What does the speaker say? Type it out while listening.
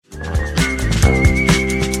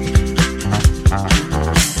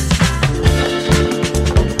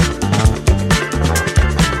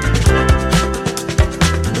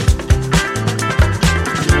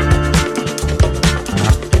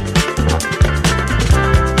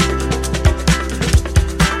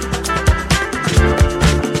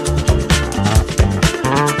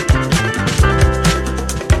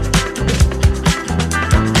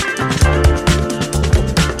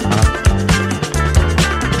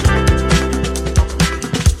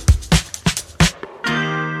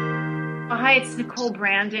Hi, it's Nicole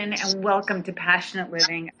Brandon, and welcome to Passionate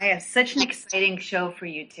Living. I have such an exciting show for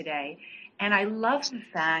you today, and I love the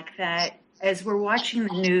fact that as we're watching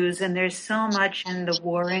the news, and there's so much in the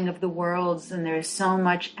warring of the worlds, and there's so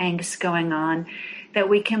much angst going on, that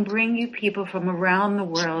we can bring you people from around the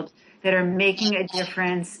world that are making a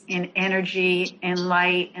difference in energy and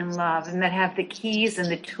light and love, and that have the keys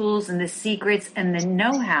and the tools and the secrets and the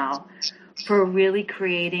know-how for really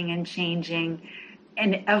creating and changing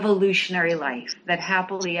an evolutionary life, that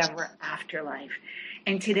happily ever after life.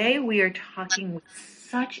 And today we are talking with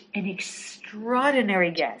such an extraordinary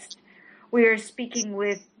guest. We are speaking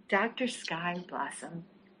with Dr. Sky Blossom.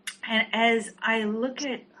 And as I look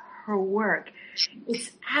at her work,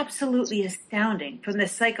 it's absolutely astounding, from the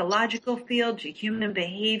psychological field to human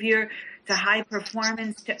behavior to high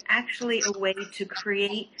performance to actually a way to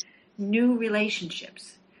create new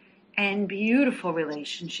relationships and beautiful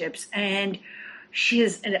relationships. And she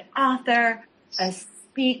is an author, a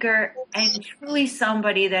speaker, and truly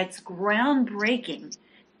somebody that's groundbreaking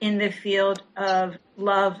in the field of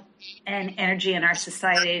love and energy in our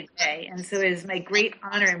society today. And so it is my great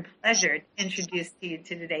honor and pleasure to introduce to you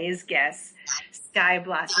to today's guest, Sky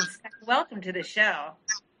Blossom. Sky, welcome to the show.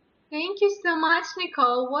 Thank you so much,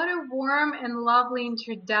 Nicole. What a warm and lovely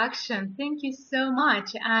introduction. Thank you so much.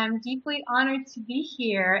 I'm deeply honored to be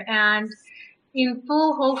here and in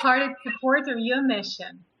full wholehearted support of your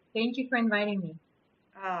mission. Thank you for inviting me.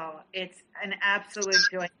 Oh, it's an absolute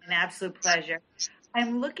joy, an absolute pleasure.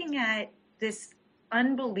 I'm looking at this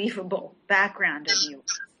unbelievable background of you.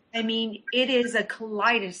 I mean, it is a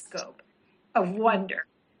kaleidoscope of wonder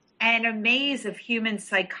and a maze of human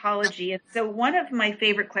psychology. And so one of my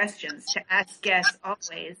favorite questions to ask guests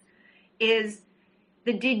always is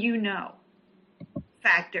the did you know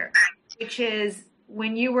factor, which is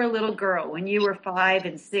when you were a little girl, when you were 5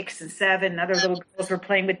 and 6 and 7, and other little girls were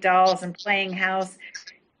playing with dolls and playing house,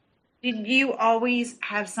 did you always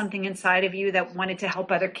have something inside of you that wanted to help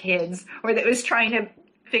other kids, or that was trying to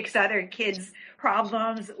fix other kids'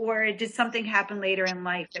 problems, or did something happen later in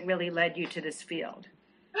life that really led you to this field?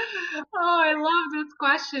 Oh, I love this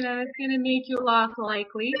question, and it's going to make you laugh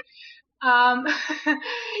likely.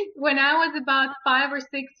 When I was about 5 or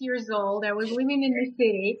 6 years old, I was living in the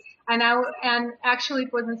city, and actually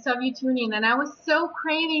it was in Soviet Union, and I was so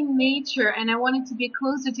craving nature, and I wanted to be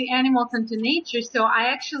closer to animals and to nature, so I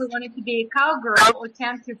actually wanted to be a cowgirl or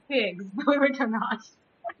tend to pigs, believe it or not.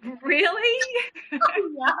 Really?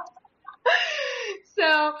 Yeah.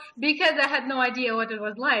 So, because I had no idea what it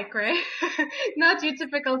was like, right? Not your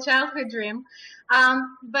typical childhood dream.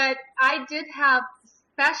 But I did have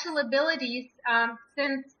special abilities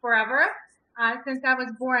since forever. Since I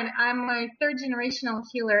was born, I'm a third generational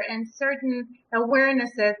healer, and certain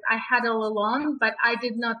awarenesses I had all along, but I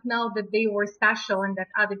did not know that they were special and that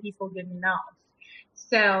other people didn't know.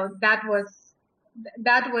 So that was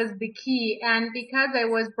the key. And because I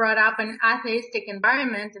was brought up in an atheistic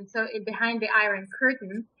environment, and so behind the Iron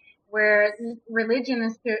Curtain, where religion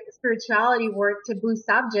and spirituality were taboo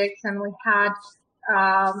subjects, and we had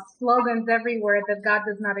slogans everywhere that God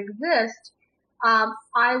does not exist,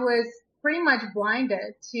 I was pretty much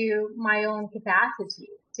blinded to my own capacity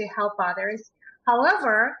to help others.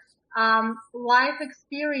 However, life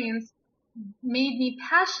experience made me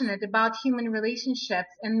passionate about human relationships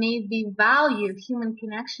and made me value human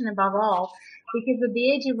connection above all. Because at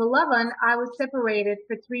the age of 11, I was separated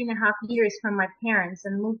for 3.5 years from my parents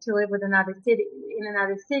and moved to live in another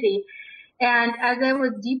city. And as I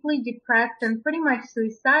was deeply depressed and pretty much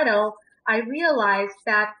suicidal, I realized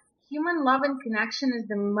that human love and connection is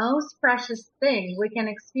the most precious thing we can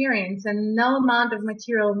experience, and no amount of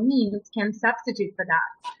material means can substitute for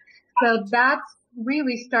that. So that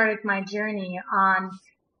really started my journey on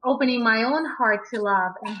opening my own heart to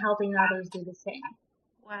love and helping others do the same.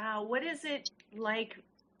 Wow. What is it like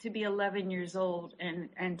to be 11 years old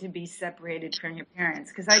and to be separated from your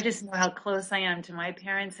parents? Because I just know how close I am to my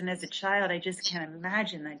parents, and as a child, I just can't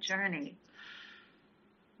imagine that journey.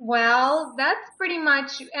 Well, that's pretty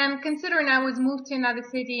much, and considering I was moved to another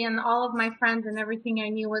city and all of my friends and everything I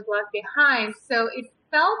knew was left behind, so it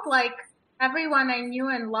felt like everyone I knew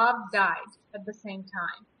and loved died at the same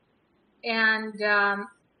time. And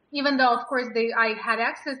even though, of course, I had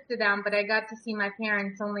access to them, but I got to see my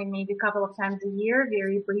parents only maybe a couple of times a year,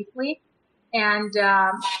 very briefly. And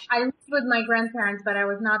I lived with my grandparents, but I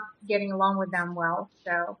was not getting along with them well.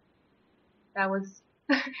 So that was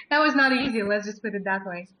not easy. Let's just put it that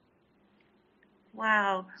way.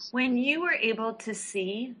 Wow. When you were able to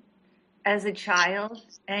see as a child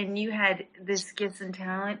and you had this gifts and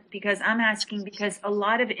talent, because I'm asking because a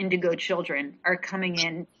lot of indigo children are coming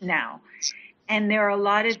in now. And there are a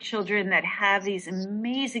lot of children that have these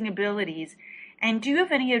amazing abilities. And do you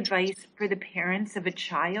have any advice for the parents of a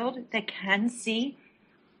child that can see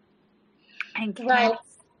and can? Right.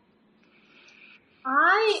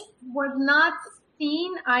 I was not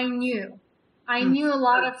seen, I knew. I knew a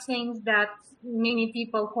lot of things that many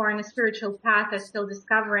people who are on a spiritual path are still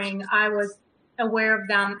discovering. I was aware of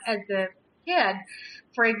them as a kid.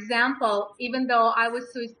 For example, even though I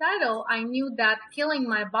was suicidal, I knew that killing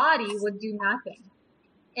my body would do nothing.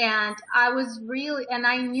 And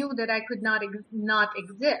I knew that I could not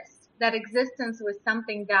exist. That existence was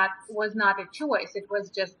something that was not a choice. It was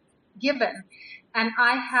just given. And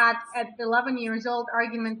I had, at 11 years old,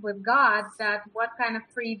 argument with God that what kind of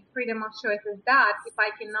freedom of choice is that if I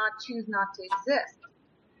cannot choose not to exist?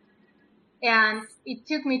 And it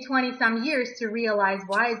took me 20 some years to realize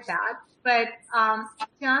why is that. But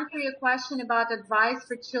to answer your question about advice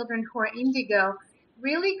for children who are indigo,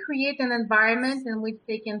 really create an environment in which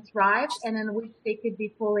they can thrive and in which they could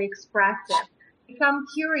be fully expressive. Become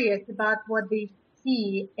curious about what they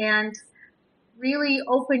see and really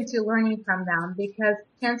open to learning from them, because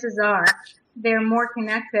chances are they're more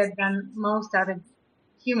connected than most other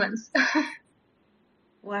humans.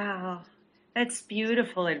 Wow, that's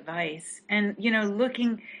beautiful advice. And,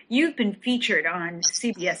 you've been featured on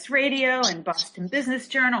CBS Radio and Boston Business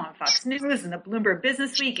Journal and Fox News and the Bloomberg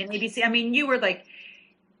Businessweek and ABC. I mean, you were like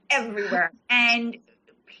everywhere. And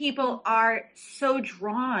people are so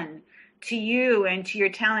drawn to you and to your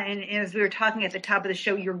talent. And as we were talking at the top of the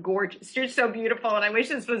show, you're gorgeous. You're so beautiful. And I wish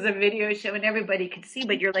this was a video show and everybody could see,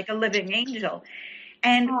 but you're like a living angel.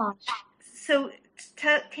 And so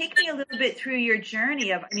take me a little bit through your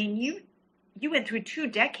journey of, you went through 2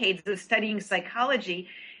 decades of studying psychology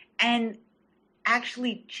and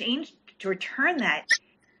actually changed or turned that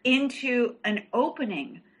into an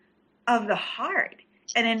opening of the heart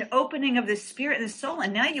and an opening of the spirit and the soul.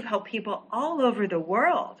 And now you help people all over the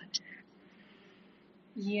world.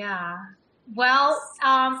 Yeah. Well,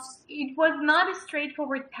 it was not a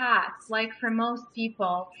straightforward path, like for most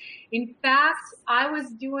people. In fact,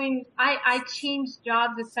 I changed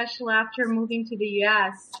jobs, especially after moving to the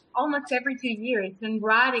US, almost every 2 years, and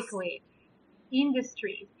radically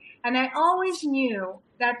industries. And I always knew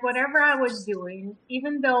that whatever I was doing,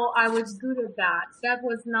 even though I was good at that, that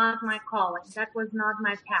was not my calling. That was not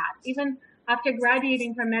my path. Even after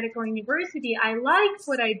graduating from medical university, I liked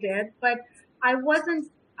what I did, but I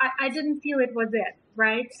didn't feel it was it,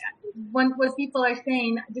 right? When people are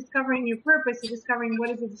saying discovering your purpose or discovering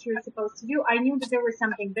what is it that you're supposed to do, I knew that there was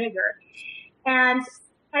something bigger. And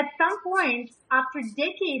at some point, after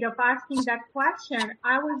decade of asking that question,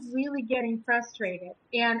 I was really getting frustrated.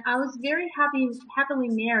 And I was very happily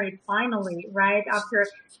married finally, right? After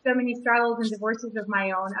so many struggles and divorces of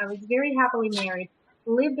my own, I was very happily married,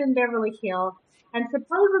 lived in Beverly Hills, and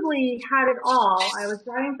supposedly had it all. I was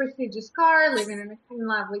driving a prestigious car, living in a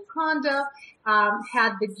lovely condo,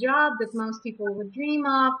 had the job that most people would dream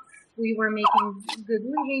of. We were making good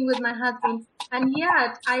living with my husband. And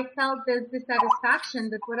yet I felt this dissatisfaction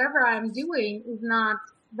that whatever I'm doing is not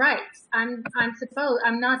right. I'm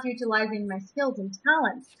not utilizing my skills and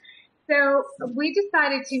talents. So we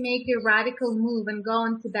decided to make a radical move and go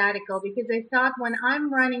on sabbatical, because I thought when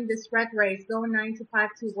I'm running this rat race, going 9 to 5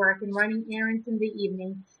 to work and running errands in the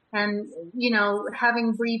evening and,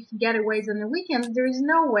 having brief getaways on the weekends, there's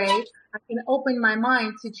no way I can open my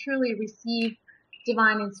mind to truly receive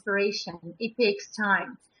divine inspiration. It takes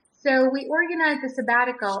time. So we organized a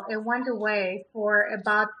sabbatical and went away for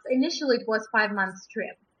initially it was 5 months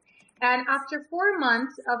trip. And after 4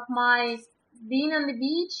 months of my being on the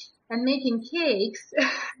beach and making cakes,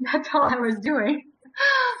 that's all I was doing,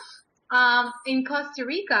 in Costa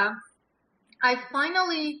Rica, I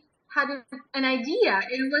finally had an idea.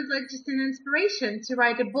 It was like just an inspiration to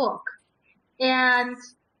write a book. And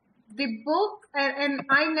the book, and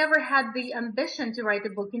I never had the ambition to write a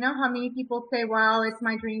book. You know how many people say, well, it's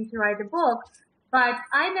my dream to write a book, but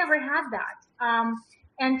I never had that.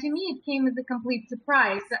 And to me, it came as a complete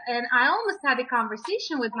surprise. And I almost had a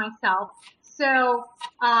conversation with myself. So,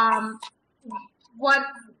 what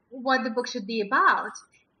the book should be about.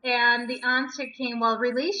 And the answer came, well,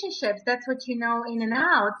 relationships, that's what you know in and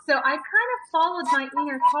out. So I kind of followed my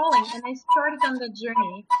inner calling and I started on the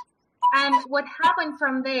journey. And what happened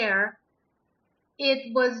from there,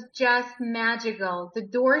 it was just magical. The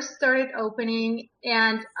doors started opening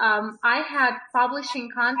and I had publishing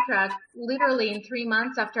contract literally in 3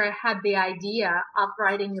 months after I had the idea of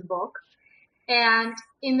writing a book. And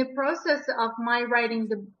in the process of my writing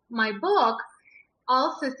my book,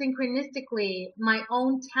 also synchronistically, my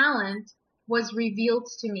own talent was revealed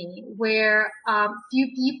to me, where few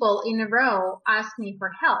people in a row asked me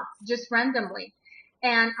for help just randomly,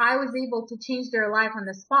 and I was able to change their life on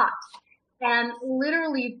the spot. And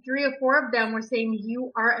literally 3 or 4 of them were saying,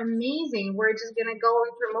 "You are amazing. We're just going to go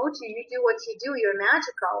and promote you. You do what you do. You're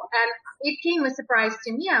magical." And it came a surprise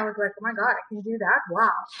to me. I was like, "Oh my God, I can do that.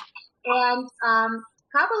 Wow." And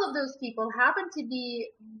a couple of those people happened to be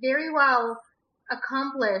very well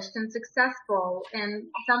accomplished and successful and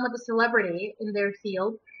somewhat a celebrity in their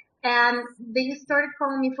field. And they started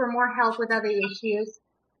calling me for more help with other issues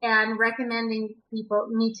and recommending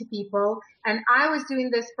me to people. And I was doing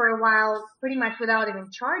this for a while pretty much without even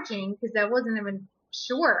charging, because I wasn't even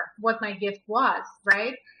sure what my gift was,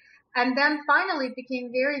 right? And then finally it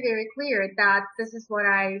became very, very clear that this is what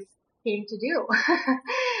I came to do.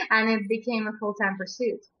 And it became a full-time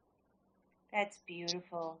pursuit. That's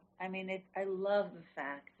beautiful. I mean, I love the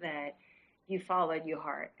fact that you followed your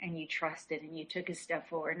heart and you trusted and you took a step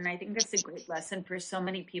forward. And I think that's a great lesson for so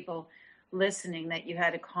many people listening, that you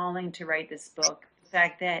had a calling to write this book. The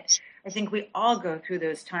fact that I think we all go through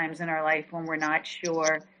those times in our life when we're not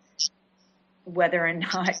sure whether or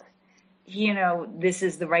not, this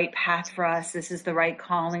is the right path for us. This is the right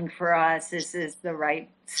calling for us. This is the right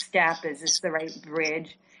step. Is this the right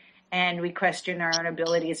bridge? And we question our own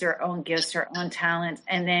abilities, our own gifts, our own talents,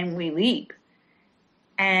 and then we leap.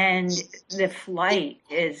 And the flight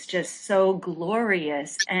is just so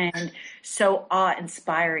glorious and so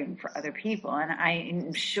awe-inspiring for other people. And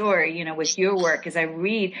I'm sure, with your work, as I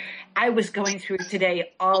was going through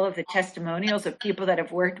today all of the testimonials of people that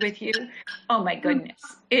have worked with you. Oh my goodness.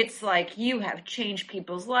 It's like you have changed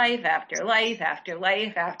people's life after life after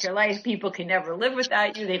life after life. People can never live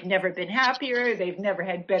without you. They've never been happier. They've never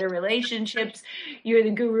had better relationships. You're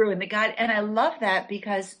the guru and the God. And I love that,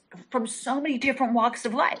 because from so many different walks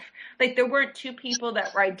of life, like there weren't two people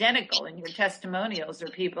that were identical in your testimonials, or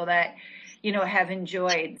people that, have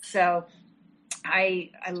enjoyed. So I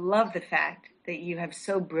love the fact that you have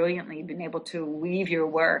so brilliantly been able to weave your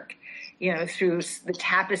work, through the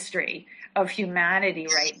tapestry of humanity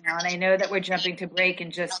right now. And I know that we're jumping to break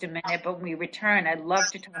in just a minute, but when we return, I'd love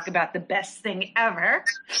to talk about the best thing ever.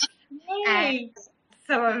 Yay. And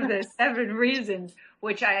some of the 7 reasons,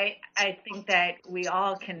 which I think that we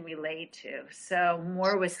all can relate to. So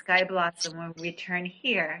more with Sky Blossom when we return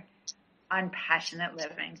here on Passionate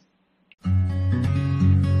Living.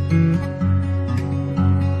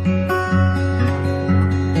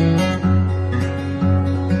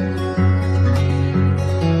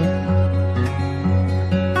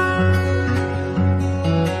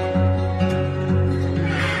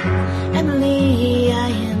 Emily, I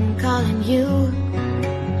am calling you.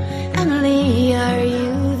 Emily, are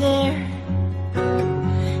you there?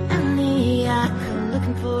 Emily, I come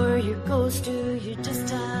looking for your ghost. Do you just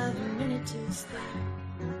have a minute to spare?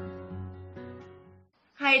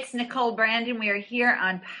 Hi, it's Nicole Brandon. We are here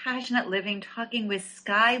on Passionate Living talking with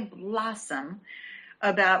Sky Blossom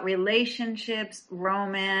about relationships,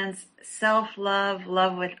 romance, self-love,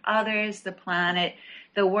 love with others, the planet,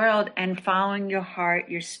 the world, and following your heart,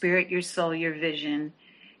 your spirit, your soul, your vision,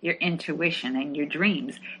 your intuition, and your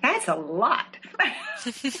dreams. That's a lot.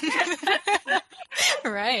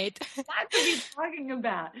 Right. What are you talking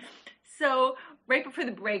about? So right before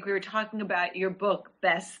the break, we were talking about your book,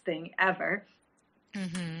 Best Thing Ever.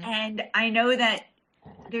 Mm-hmm. And I know that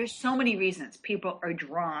there's so many reasons people are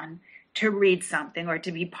drawn to read something or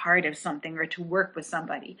to be part of something or to work with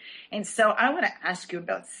somebody. And so I want to ask you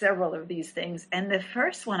about several of these things. And the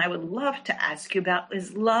first one I would love to ask you about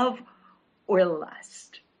is love or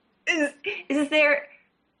lust. Is there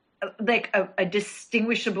like a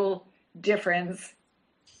distinguishable difference?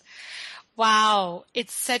 Wow,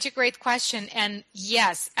 it's such a great question. And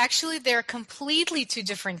yes, actually, they're completely 2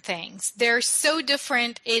 different things. They're so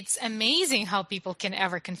different. It's amazing how people can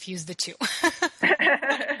ever confuse the 2.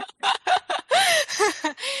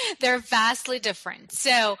 They're vastly different.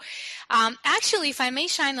 So actually, if I may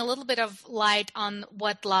shine a little bit of light on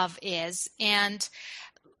what love is, and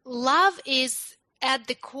love is at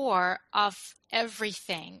the core of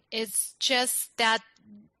everything. It's just that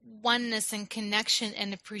oneness and connection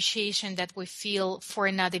and appreciation that we feel for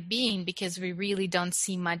another being, because we really don't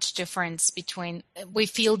see much difference between, we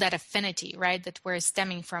feel that affinity, right? That we're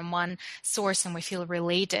stemming from one source and we feel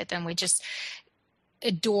related and we just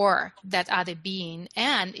adore that other being.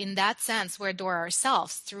 And in that sense, we adore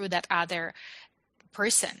ourselves through that other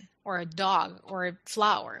person or a dog or a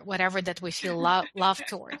flower, whatever that we feel love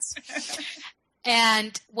towards.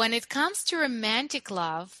 And when it comes to romantic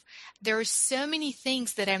love, there are so many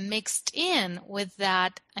things that are mixed in with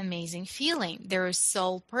that amazing feeling. There is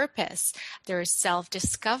soul purpose, there is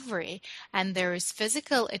self-discovery, and there is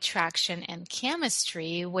physical attraction and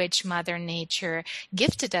chemistry, which Mother Nature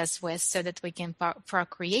gifted us with so that we can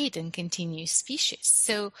procreate and continue species.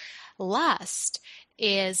 So lust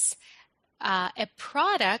is a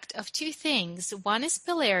product of two things. One is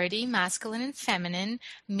polarity, masculine and feminine,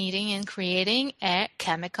 meeting and creating a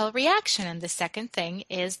chemical reaction. And the second thing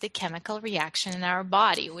is the chemical reaction in our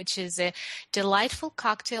body, which is a delightful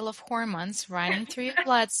cocktail of hormones running through your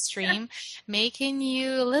bloodstream, making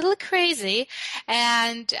you a little crazy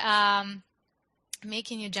and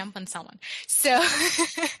making you jump on someone. So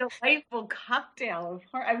delightful cocktail of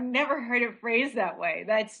I've never heard it phrased that way.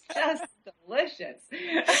 That's just delicious.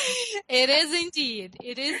 It is indeed.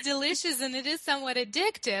 It is delicious and it is somewhat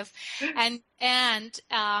addictive. And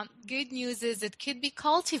good news is it could be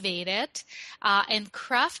cultivated and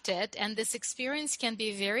crafted, and this experience can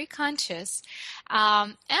be very conscious.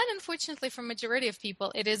 And unfortunately, for majority of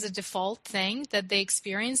people, it is a default thing that they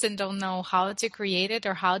experience and don't know how to create it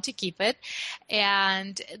or how to keep it.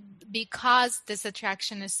 And because this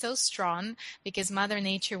attraction is so strong, because Mother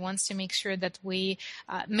Nature wants to make sure that we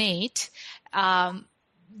mate,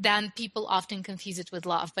 then people often confuse it with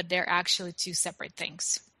love, but they're actually two separate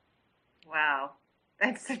things. Wow.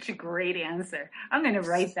 That's such a great answer. I'm going to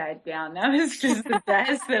write that down. That was just the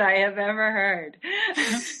best that I have ever heard.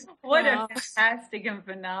 What a fantastic and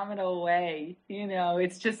phenomenal way. You know,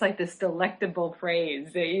 it's just like this delectable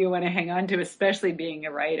phrase that you want to hang on to, especially being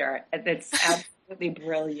a writer. That's absolutely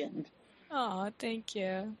brilliant. Oh, thank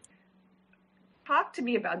you. Talk to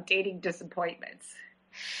me about dating disappointments.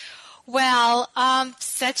 Well,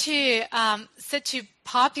 such a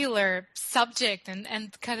popular subject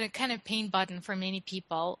and kind of pain button for many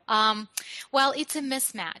people. Well, it's a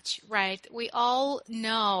mismatch, right? We all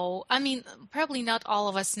know, I mean, probably not all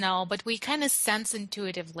of us know, but we kind of sense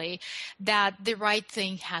intuitively that the right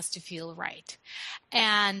thing has to feel right.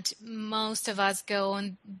 And most of us go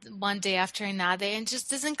on one day after another and it just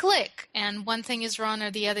doesn't click. And one thing is wrong or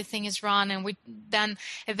the other thing is wrong. And then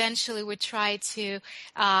eventually we try to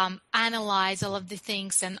analyze all of the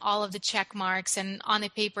things and all of the check marks, and on the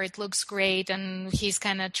paper it looks great and he's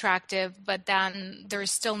kind of attractive, but then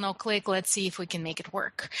there's still no click. Let's see if we can make it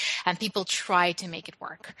work. And people try to make it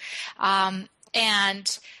work. After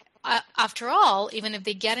all, even if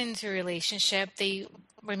they get into a relationship, they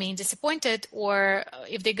remain disappointed, or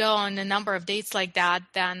if they go on a number of dates like that,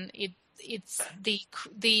 then it's the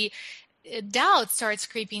doubt starts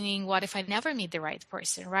creeping in. What if I never meet the right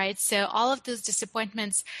person, right? So all of those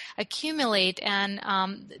disappointments accumulate, and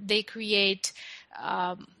they create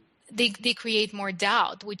they create more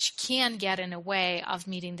doubt, which can get in the way of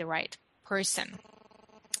meeting the right person.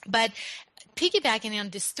 But piggybacking on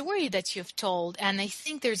the story that you've told, and I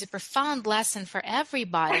think there's a profound lesson for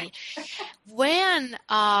everybody, when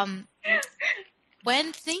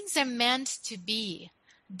things are meant to be,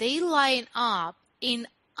 they line up in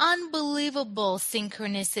unbelievable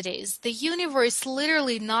synchronicities. The universe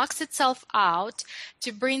literally knocks itself out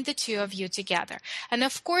to bring the two of you together. And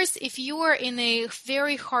of course, if you are in a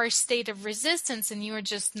very harsh state of resistance and you're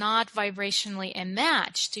just not vibrationally a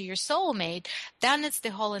match to your soulmate, then it's the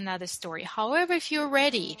whole another story. However, if you're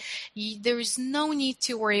ready, there is no need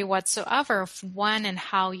to worry whatsoever of when and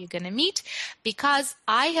how you're going to meet, because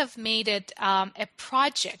I have made it a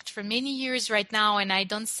project for many years right now, and I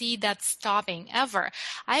don't see that stopping ever.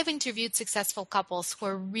 I've interviewed successful couples who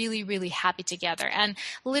are really, really happy together. And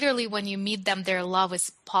literally when you meet them, their love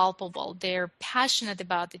is palpable. They're passionate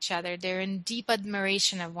about each other. They're in deep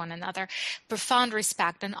admiration of one another, profound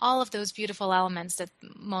respect, and all of those beautiful elements that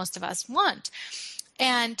most of us want.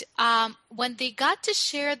 And when they got to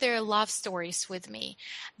share their love stories with me,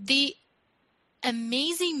 the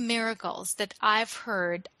amazing miracles that I've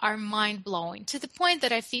heard are mind-blowing, to the point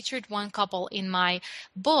that I featured one couple in my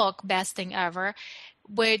book, Best Thing Ever,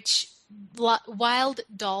 which wild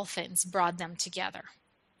dolphins brought them together.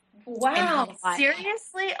 Wow,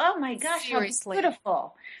 seriously? Oh my gosh, seriously. How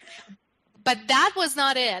beautiful. But that was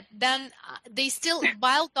not it. Then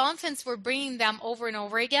wild dolphins were bringing them over and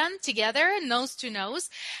over again together, nose to nose,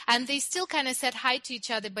 and they still kind of said hi to each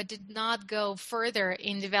other, but did not go further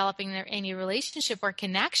in developing any relationship or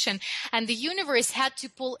connection. And the universe had to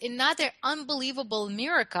pull another unbelievable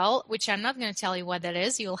miracle, which I'm not going to tell you what that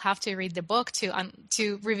is. You'll have to read the book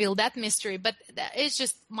to reveal that mystery. But it's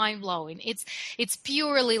just mind blowing. It's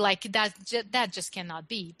purely like that just cannot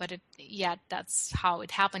be. But yet that's how it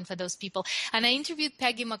happened for those people. And I interviewed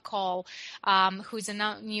Peggy McCall, who's a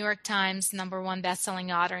New York Times #1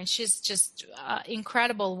 bestselling author, and she's just an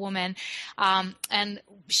incredible woman. And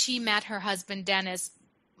she met her husband, Dennis,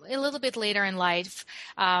 a little bit later in life,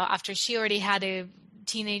 after she already had a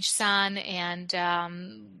teenage son, and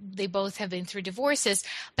they both have been through divorces.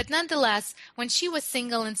 But nonetheless, when she was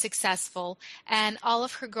single and successful, and all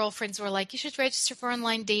of her girlfriends were like, you should register for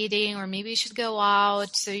online dating, or maybe you should go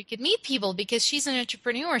out so you could meet people, because she's an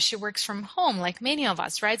entrepreneur. She works from home like many of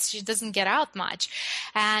us, right? So she doesn't get out much.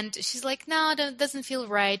 And she's like, no, it doesn't feel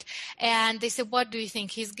right. And they said, what do you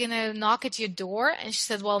think? He's going to knock at your door? And she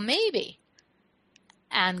said, well, maybe.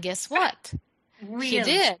 And guess what?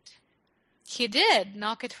 Really? He did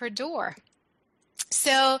knock at her door.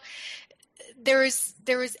 So there is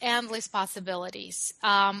endless possibilities.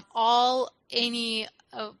 Any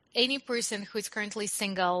person who is currently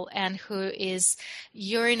single and who is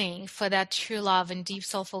yearning for that true love and deep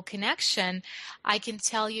soulful connection, I can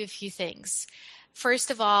tell you a few things.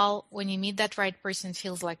 First of all, when you meet that right person, it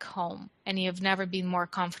feels like home, and you've never been more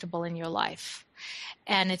comfortable in your life.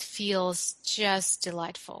 And it feels just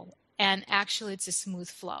delightful. And actually, it's a smooth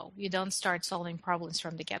flow. You don't start solving problems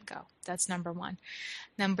from the get-go. That's number one.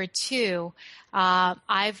 Number two,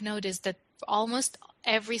 I've noticed that almost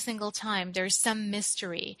every single time there's some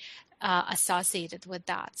mystery associated with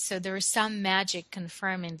that. So there is some magic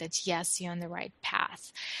confirming that, yes, you're on the right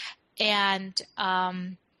path. And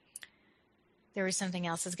there was something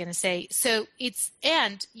else I was going to say. So you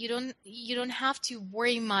don't have to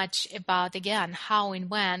worry much about, again, how and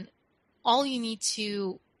when. All you need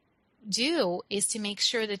to do is to make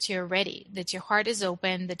sure that you're ready, that your heart is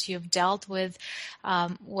open, that you've dealt with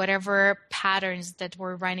whatever patterns that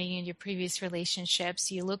were running in your previous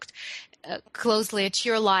relationships. You looked closely at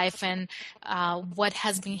your life and what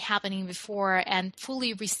has been happening before, and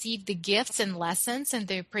fully received the gifts and lessons in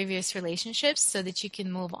the previous relationships so that you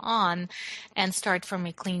can move on and start from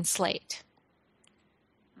a clean slate.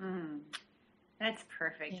 That's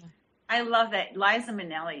perfect. Yeah. I love that. Liza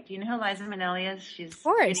Minnelli. Do you know who Liza Minnelli is? She's of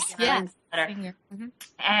course, yeah. Mm-hmm.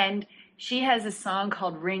 And she has a song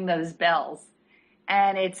called Ring Those Bells.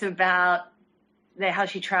 And it's about how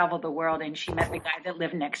she traveled the world and she met the guy that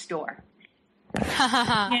lived next door.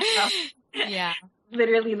 Yeah.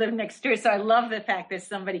 Literally lived next door. So I love the fact that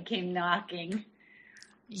somebody came knocking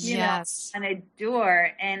yes, on a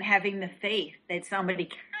door, and having the faith that somebody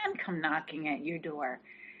can come knocking at your door.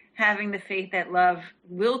 Having the faith that love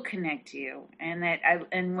will connect you, and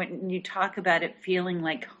and when you talk about it feeling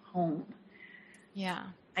like home,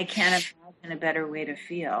 I can't imagine a better way to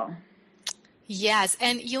feel. Yes,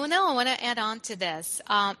 and I want to add on to this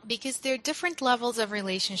because there are different levels of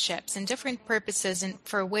relationships and different purposes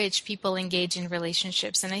for which people engage in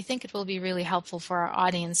relationships, and I think it will be really helpful for our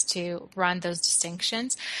audience to run those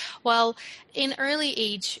distinctions. Well, in early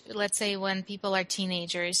age, let's say when people are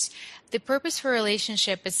teenagers, the purpose for a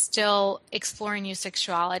relationship is still exploring your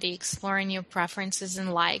sexuality, exploring your preferences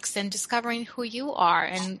and likes, and discovering who you are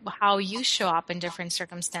and how you show up in different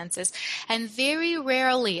circumstances. And very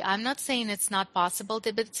rarely, I'm not saying it's not possible,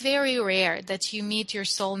 but it's very rare that you meet your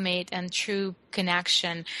soulmate and true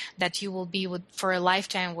connection that you will be with for a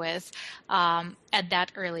lifetime with at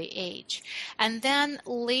that early age. And then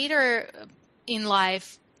later in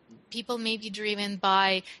life, people may be driven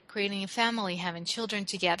by creating a family, having children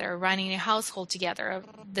together, running a household together.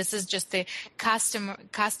 This is just the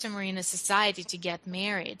customary in a society to get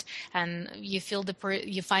married, and you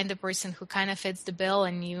find the person who kind of fits the bill,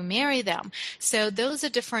 and you marry them. So those are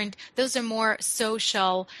different. Those are more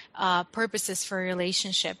social purposes for a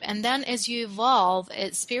relationship. And then as you evolve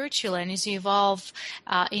spiritually, and as you evolve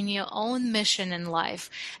in your own mission in life,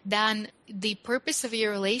 then the purpose of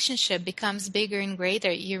your relationship becomes bigger and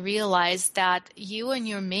greater. You realize that you and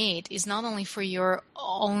your mate is not only for your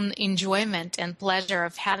own enjoyment and pleasure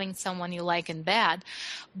of having someone you like in bed,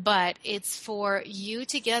 but it's for you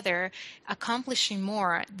together accomplishing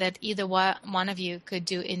more that either one of you could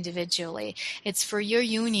do individually. It's for your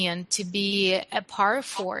union to be a power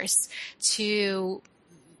force to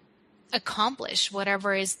accomplish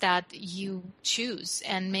whatever is that you choose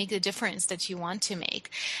and make the difference that you want to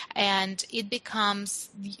make. And it becomes,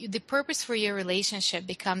 the purpose for your relationship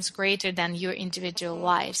becomes greater than your individual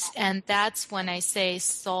lives. And that's when I say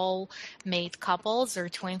soul-mate couples or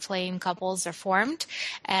twin flame couples are formed,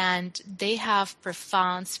 and they have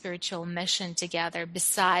profound spiritual mission together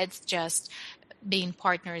besides just being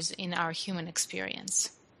partners in our human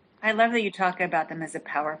experience. I love that you talk about them as a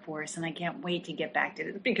power force, and I can't wait to get back to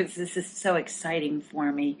this because this is so exciting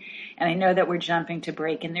for me. And I know that we're jumping to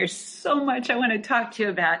break, and there's so much I want to talk to you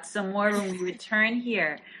about. So more when we return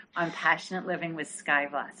here on Passionate Living with Sky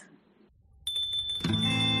Blossom.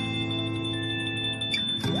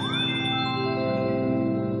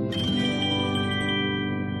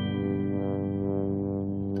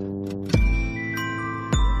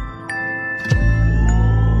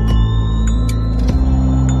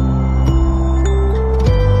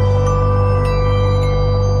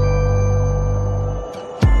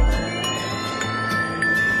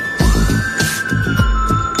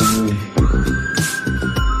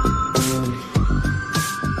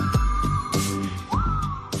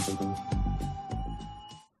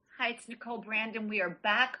 Brandon. We are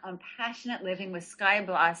back on Passionate Living with Sky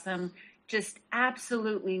Blossom, just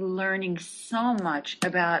absolutely learning so much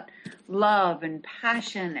about love and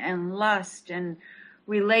passion and lust and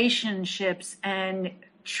relationships and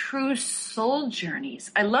true soul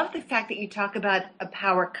journeys. I love the fact that you talk about a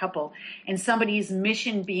power couple and somebody's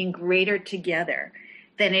mission being greater together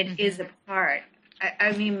than it is apart.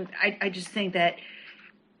 I just think that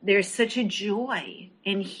there's such a joy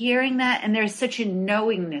in hearing that, and there's such a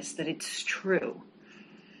knowingness that it's true.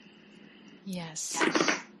 Yes.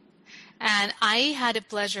 And I had a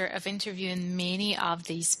pleasure of interviewing many of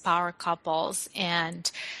these power couples,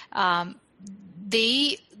 and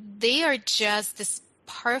they are just this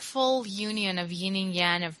powerful union of yin and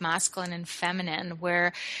yang, of masculine and feminine,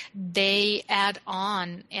 where they add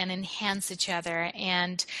on and enhance each other.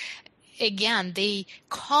 And again, they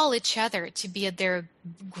call each other to be at their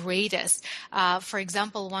greatest. For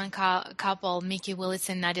example, one couple, Mickey Willis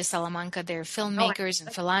and Nadia Salamanca, they're filmmakers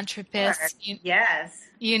and philanthropists. Yes.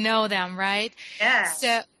 You know them, right? Yes.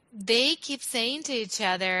 So they keep saying to each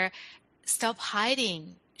other, stop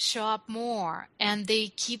hiding, show up more. And they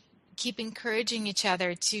keep encouraging each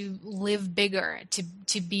other to live bigger,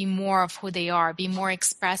 to be more of who they are, be more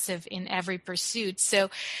expressive in every pursuit. So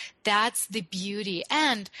that's the beauty.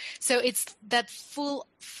 And so it's that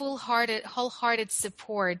wholehearted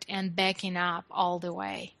support and backing up all the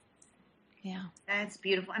way. Yeah. That's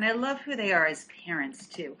beautiful. And I love who they are as parents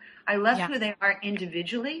too. I love who they are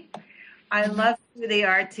individually. I love who they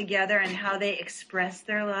are together and how they express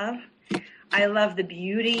their love. I love the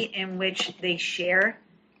beauty in which they share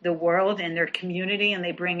the world and their community, and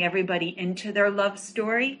they bring everybody into their love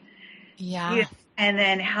story. Yeah. And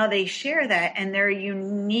then how they share that and their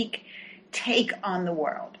unique take on the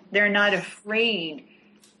world. They're not afraid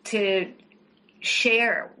to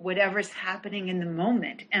share whatever's happening in the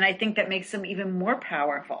moment. And I think that makes them even more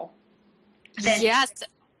powerful. Yes.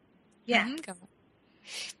 Yeah.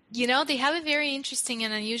 You know, they have a very interesting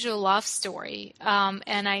and unusual love story,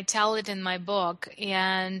 and I tell it in my book.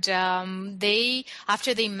 And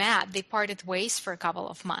after they met, they parted ways for a couple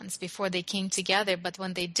of months before they came together. But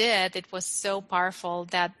when they did, it was so powerful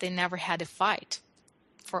that they never had a fight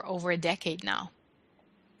for over a decade now.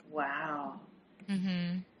 Wow.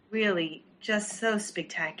 Really, just so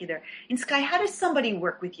spectacular. And Sky, how does somebody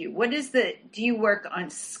work with you? Do you work on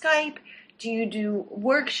Skype? Do you do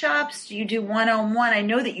workshops? Do you do one-on-one? I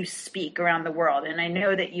know that you speak around the world, and I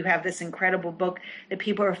know that you have this incredible book that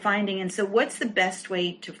people are finding. And so what's the best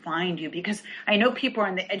way to find you? Because I know people are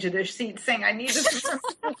on the edge of their seats saying, I need this so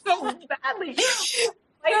badly.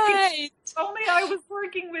 Right. Only I was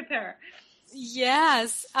working with her.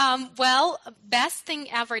 Yes. Well,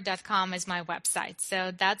 bestthingever.com is my website.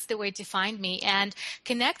 So that's the way to find me. And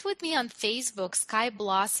connect with me on Facebook, Sky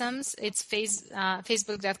Blossoms. It's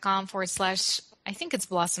facebook.com/ I think it's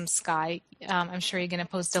Blossom Sky. I'm sure you're going to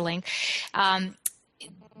post a link.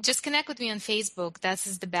 Just connect with me on Facebook. That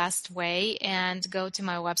is the best way. And go to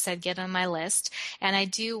my website, get on my list. And I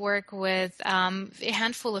do work with a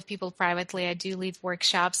handful of people privately. I do lead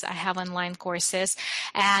workshops. I have online courses.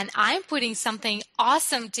 And I'm putting something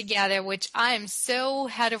awesome together, which I am so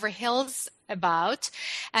head over heels about,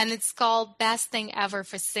 and it's called Best Thing Ever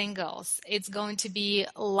for Singles. It's going to be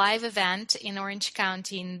a live event in Orange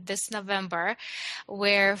County this November,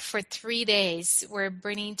 where for 3 days we're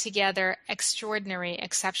bringing together extraordinary,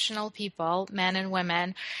 exceptional people, men and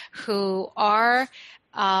women, who are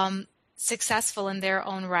successful in their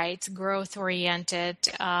own right, growth-oriented,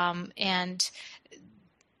 and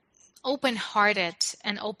open-hearted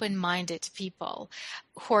and open-minded people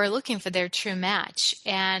who are looking for their true match.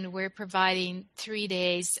 And we're providing 3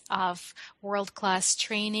 days of world-class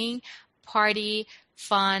training, party,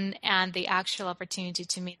 fun, and the actual opportunity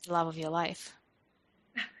to meet the love of your life.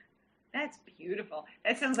 That's beautiful.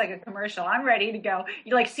 That sounds like a commercial. I'm ready to go.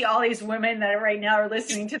 You see all these women that right now are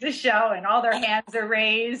listening to the show, and all their hands are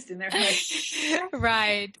raised, and they're like,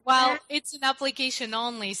 right. Well, it's an application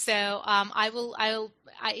only, so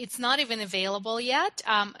it's not even available yet.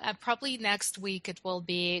 Probably next week it will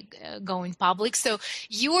be going public. So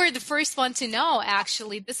you are the first one to know.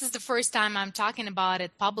 Actually, this is the first time I'm talking about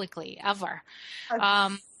it publicly ever.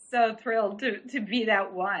 I'm so thrilled to be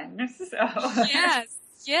that one. So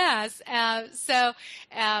Yes. So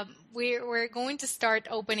we're going to start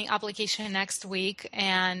opening application next week,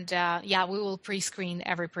 and we will pre-screen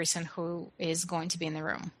every person who is going to be in the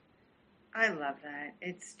room. I love that.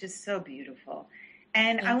 It's just so beautiful.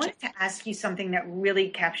 And I wanted to ask you something that really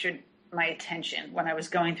captured my attention when I was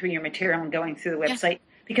going through your material and going through the website,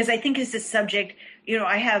 because I think it's a subject,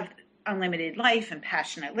 I have Unlimited Life and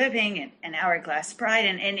Passionate Living and Hourglass Bride,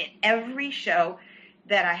 and in every show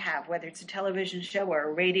that I have, whether it's a television show or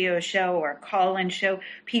a radio show or a call-in show,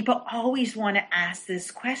 people always want to ask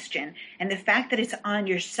this question. And the fact that it's on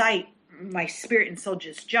your site, my spirit and soul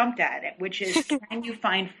just jumped at it, which is, can you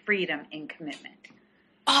find freedom in commitment?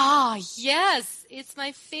 Ah, yes. It's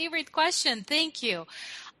my favorite question. Thank you.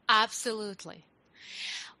 Absolutely.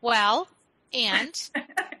 Well, and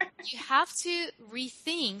you have to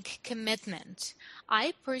rethink commitment.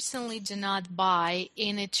 I personally do not buy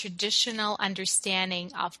in a traditional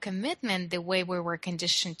understanding of commitment the way we were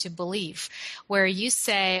conditioned to believe, where you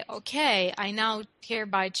say, okay, I now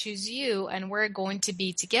hereby choose you and we're going to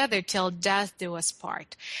be together till death do us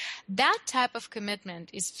part. That type of commitment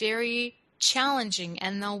is very challenging,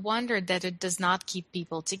 and no wonder that it does not keep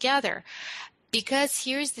people together. Because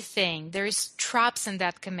here's the thing, there's traps in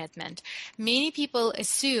that commitment. Many people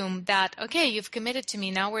assume that, okay, you've committed to me,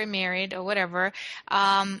 now we're married or whatever,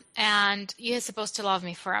 and you're supposed to love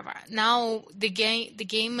me forever. Now the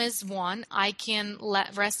game is won. I can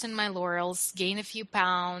rest in my laurels, gain a few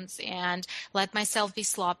pounds, and let myself be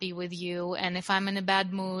sloppy with you. And if I'm in a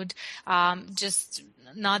bad mood, just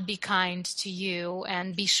not be kind to you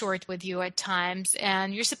and be short with you at times.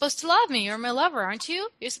 And you're supposed to love me. You're my lover, aren't you?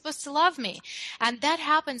 You're supposed to love me. And that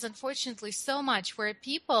happens, unfortunately, so much, where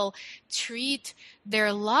people treat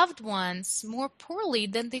their loved ones more poorly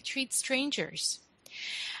than they treat strangers.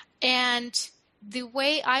 And the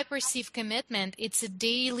way I perceive commitment, it's a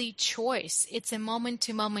daily choice. It's a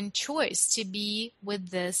moment-to-moment choice to be with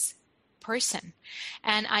this person.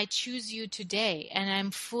 And I choose you today, and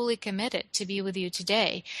I'm fully committed to be with you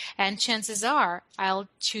today. And chances are I'll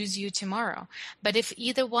choose you tomorrow. But if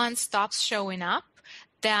either one stops showing up,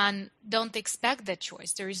 then don't expect that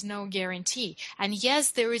choice. There is no guarantee. And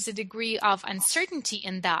yes, there is a degree of uncertainty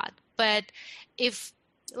in that. But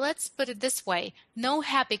let's put it this way, no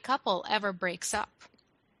happy couple ever breaks up.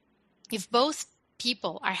 If both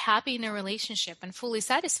people are happy in a relationship and fully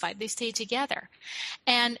satisfied, they stay together.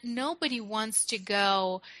 And nobody wants to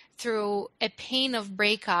go through a pain of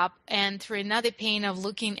breakup and through another pain of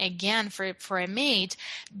looking again for a mate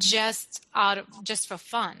just for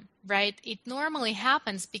fun, right? It normally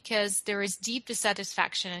happens because there is deep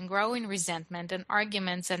dissatisfaction and growing resentment and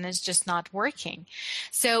arguments, and it's just not working.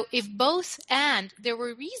 So if and there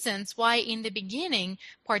were reasons why in the beginning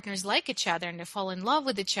partners like each other and they fall in love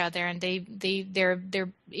with each other and they're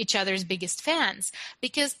each other's biggest fans,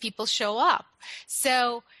 because people show up.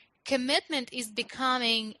 So commitment is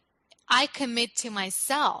becoming, I commit to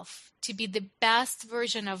myself to be the best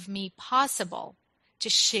version of me possible to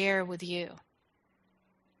share with you.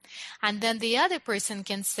 And then the other person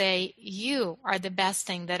can say, you are the best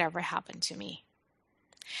thing that ever happened to me.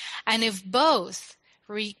 And if both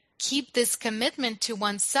keep this commitment to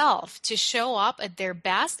oneself to show up at their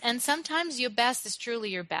best, and sometimes your best is truly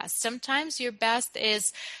your best. Sometimes your best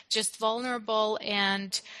is just vulnerable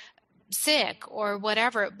and sick or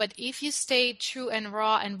whatever. But if you stay true and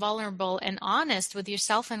raw and vulnerable and honest with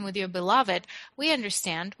yourself and with your beloved, we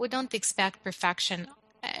understand. We don't expect perfection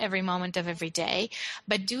every moment of every day,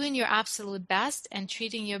 but doing your absolute best and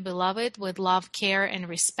treating your beloved with love, care, and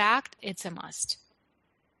respect, it's a must.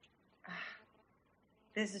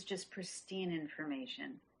 This is just pristine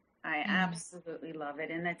information. I absolutely love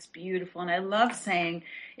it, and that's beautiful. And I love saying,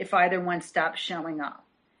 if either one stops showing up,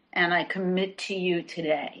 and I commit to you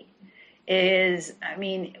today,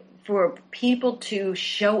 for people to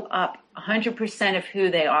show up 100% of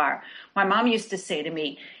who they are. My mom used to say to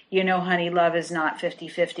me, honey, love is not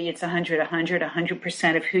 50-50. It's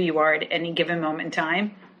 100% of who you are at any given moment in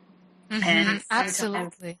time. Mm-hmm. And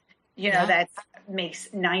absolutely. That makes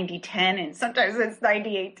 90-10, and sometimes it's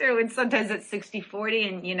 98 too, and sometimes it's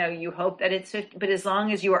 60-40, and you hope that it's 50. But as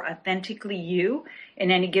long as you are authentically you in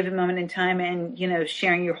any given moment in time, and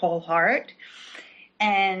sharing your whole heart,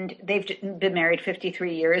 and they've been married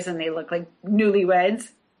 53 years, and they look like newlyweds,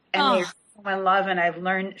 and they're so in love, and I've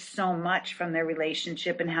learned so much from their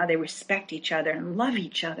relationship and how they respect each other and love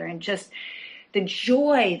each other, and just the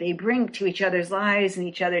joy they bring to each other's lives and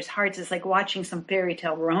each other's hearts. Is like watching some fairy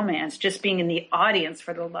tale romance. Just being in the audience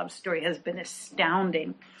for the love story has been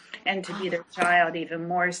astounding, and to be their child even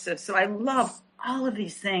more so. So I love all of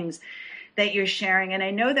these things that you're sharing. And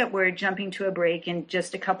I know that we're jumping to a break in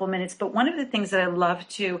just a couple minutes, but one of the things that I love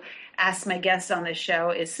to ask my guests on the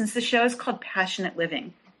show is, since the show is called Passionate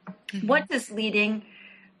Living, what does leading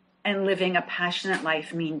and living a passionate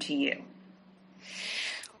life mean to you?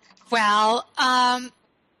 Well,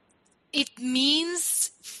 it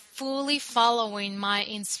means fully following my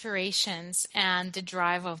inspirations and the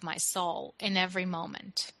drive of my soul in every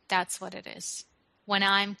moment. That's what it is. When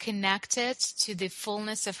I'm connected to the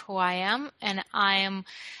fullness of who I am, and I am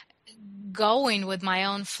going with my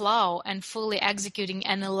own flow and fully executing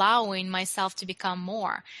and allowing myself to become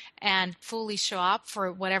more and fully show up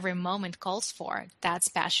for whatever moment calls for. That's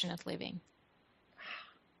passionate living.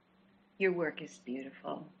 Your work is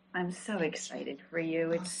beautiful. I'm so excited for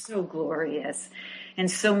you. It's so glorious. And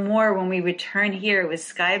so more when we return here with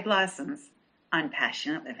Sky Blossoms on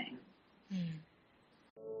Passionate Living.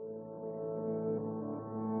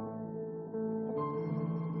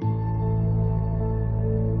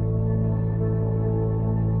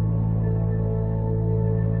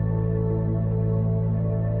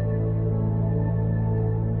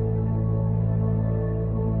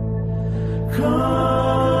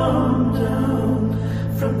 Come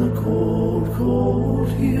down from the cold, cold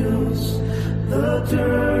hills. The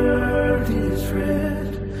dirt is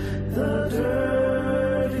red. The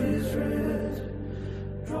dirt is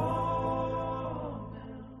red. Draw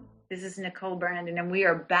down. This is Nicole Brandon, and we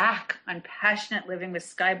are back on Passionate Living with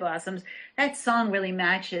Sky Blossoms. That song really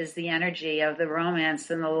matches the energy of the romance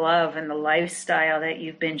and the love and the lifestyle that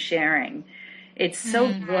you've been sharing. It's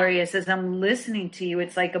so glorious. As I'm listening to you,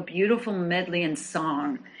 it's like a beautiful medley in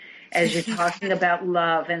song as you're talking about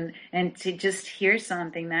love, and to just hear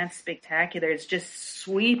something that's spectacular. It's just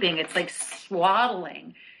sweeping. It's like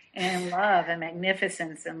swaddling in love and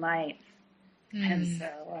magnificence and light. And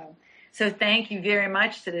so thank you very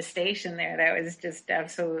much to the station there. That was just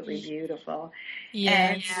absolutely beautiful.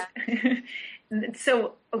 Yes. And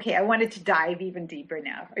so, okay, I wanted to dive even deeper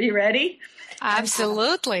now. Are you ready?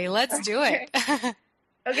 Absolutely. Let's do it.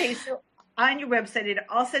 Okay, so on your website, it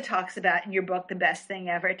also talks about, in your book, The Best Thing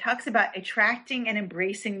Ever, it talks about attracting and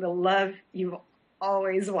embracing the love you've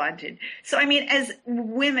always wanted. So, I mean, as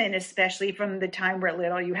women, especially from the time we're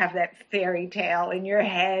little, you have that fairy tale in your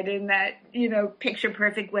head and that, picture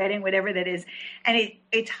perfect wedding, whatever that is. And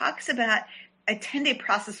it talks about a 10-day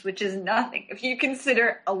process, which is nothing. If you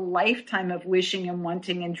consider a lifetime of wishing and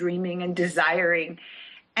wanting and dreaming and desiring.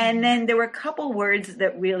 And then there were a couple words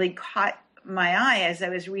that really caught my eye as I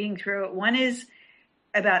was reading through it. One is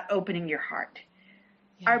about opening your heart.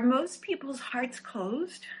 Yeah. Are most people's hearts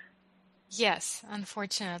closed? Yes,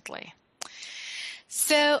 unfortunately.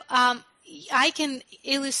 So I can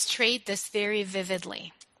illustrate this very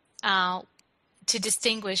vividly to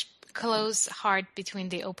distinguish closed heart between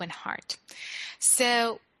the open heart.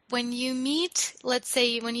 So when you meet, let's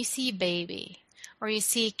say when you see a baby or you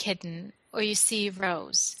see a kitten or you see a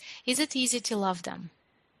rose, is it easy to love them?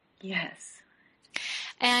 Yes.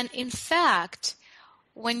 And in fact,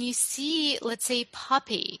 when you see, let's say, a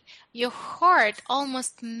puppy, your heart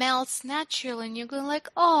almost melts naturally and you're going like,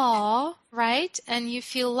 oh, right? And you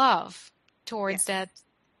feel love towards that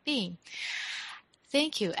being.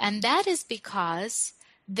 Thank you. And that is because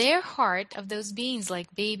their heart of those beings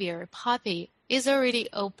like baby or puppy is already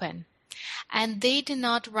open and they do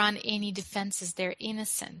not run any defenses. They're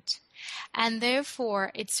innocent. And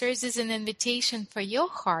therefore, it serves as an invitation for your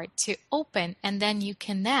heart to open and then you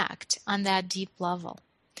connect on that deep level.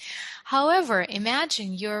 However,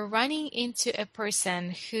 imagine you're running into a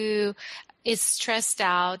person who is stressed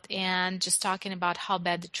out and just talking about how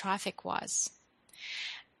bad the traffic was.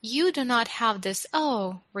 You do not have this,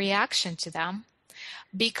 reaction to them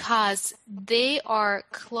because they are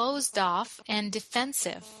closed off and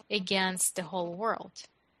defensive against the whole world.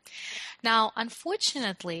 Now,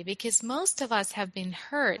 unfortunately, because most of us have been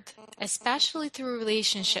hurt, especially through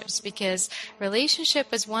relationships, because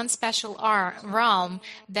relationship is one special realm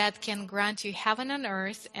that can grant you heaven on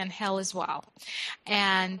earth and hell as well.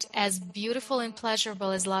 And as beautiful and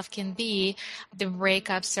pleasurable as love can be, the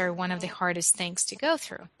breakups are one of the hardest things to go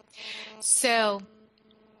through. So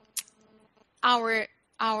our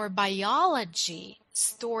biology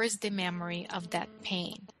stores the memory of that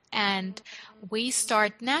pain. And we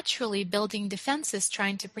start naturally building defenses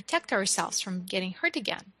trying to protect ourselves from getting hurt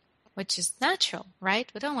again, which is natural,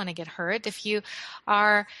 right? We don't want to get hurt. If you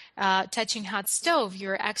are touching hot stove,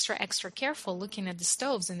 you're extra careful looking at the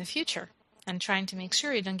stoves in the future and trying to make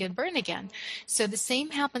sure you don't get burned again. So the same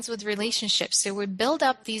happens with relationships. So we build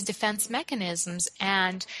up these defense mechanisms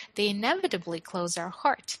and they inevitably close our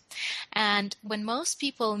heart. And when most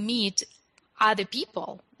people meet other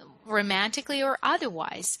people, romantically or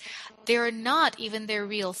otherwise, they're not even their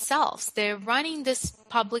real selves. They're running this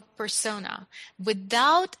public persona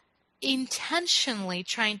without intentionally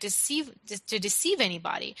trying to deceive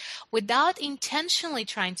anybody, without intentionally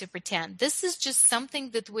trying to pretend. This is just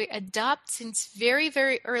something that we adopt since very,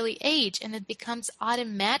 very early age, and it becomes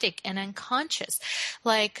automatic and unconscious.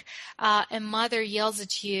 Like a mother yells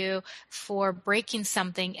at you for breaking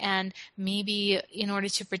something, and maybe in order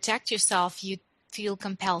to protect yourself, you feel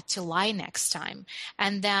compelled to lie next time.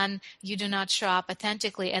 And then you do not show up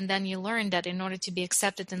authentically. And then you learn that in order to be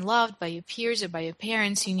accepted and loved by your peers or by your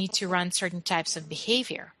parents, you need to run certain types of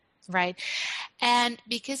behavior, right? And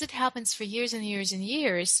because it happens for years and years and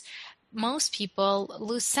years, most people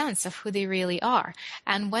lose sense of who they really are.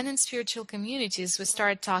 And when in spiritual communities we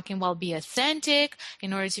start talking, well, be authentic.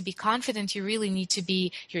 In order to be confident, you really need to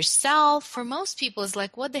be yourself. For most people, it's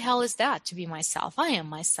like, what the hell is that, to be myself? I am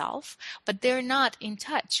myself. But they're not in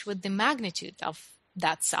touch with the magnitude of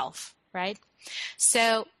that self, right?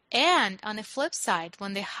 So, and on the flip side,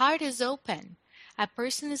 when the heart is open, a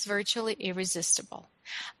person is virtually irresistible,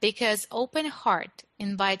 because open heart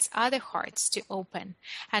invites other hearts to open,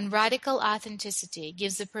 and radical authenticity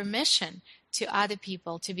gives the permission to other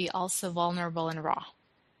people to be also vulnerable and raw.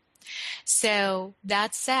 So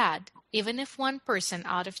that said, even if one person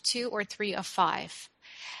out of 2 or 3 or 5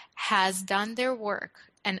 has done their work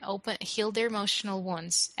and healed their emotional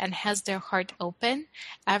wounds and has their heart open,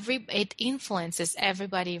 it influences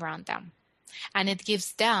everybody around them. And it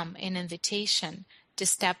gives them an invitation to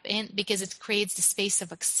step in, because it creates the space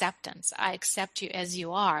of acceptance. I accept you as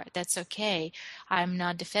you are. That's okay. I'm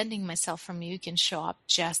not defending myself from you. You can show up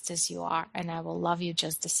just as you are, and I will love you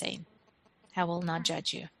just the same. I will not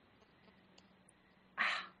judge you.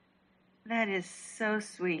 That is so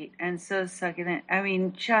sweet and so succulent. I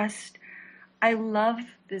mean, I love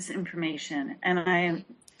this information, and I am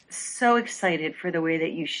so excited for the way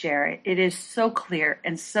that you share it. It is so clear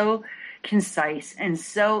and so concise and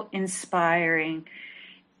so inspiring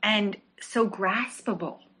and so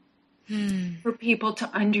graspable for people to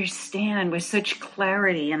understand with such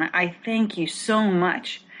clarity. And I thank you so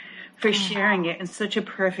much for sharing it in such a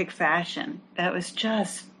perfect fashion. That was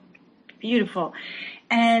just beautiful.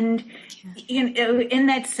 And in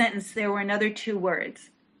that sentence, there were another 2 words.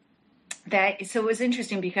 So it was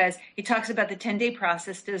interesting because he talks about the 10-day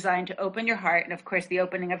process designed to open your heart. And of course, the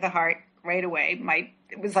opening of the heart right away,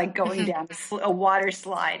 it was like going down a water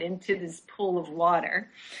slide into this pool of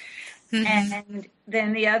water. And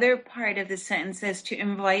then the other part of the sentence says to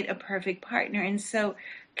invite a perfect partner. And so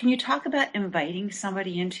can you talk about inviting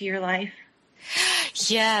somebody into your life?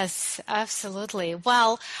 Yes, absolutely.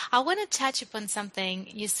 Well, I want to touch upon something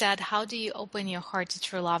you said. How do you open your heart to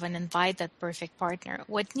true love and invite that perfect partner?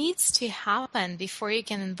 What needs to happen before you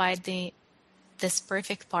can invite this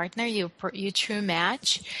perfect partner, your true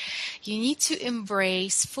match? You need to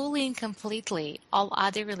embrace fully and completely all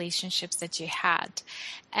other relationships that you had,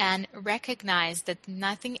 and recognize that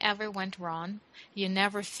nothing ever went wrong. You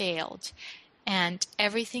never failed. And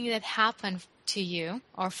everything that happened to you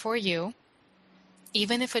or for you,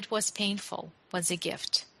 even if it was painful, was a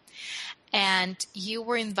gift. And you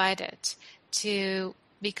were invited to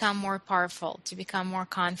become more powerful, to become more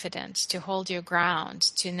confident, to hold your ground,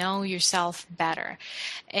 to know yourself better,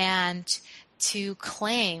 and to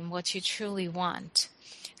claim what you truly want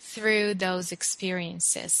through those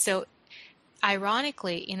experiences. So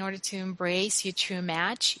ironically, in order to embrace your true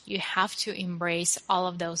match, you have to embrace all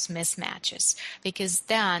of those mismatches, because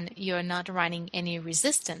then you're not running any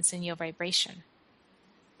resistance in your vibration.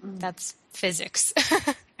 That's physics.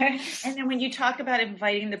 And then when you talk about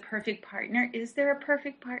inviting the perfect partner, is there a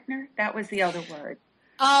perfect partner? That was the other word.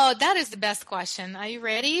 Oh, that is the best question. Are you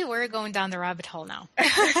ready? We're going down the rabbit hole now.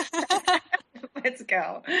 Let's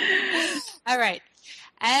go. All right.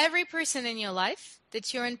 Every person in your life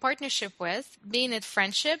that you're in partnership with, being it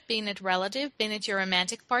friendship, being it relative, being it your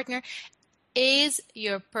romantic partner, is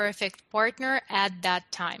your perfect partner at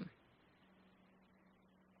that time.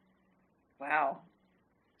 Wow.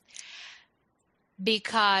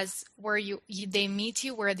 Because they meet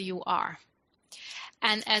you where you are.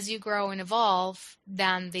 And as you grow and evolve,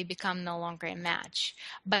 then they become no longer a match.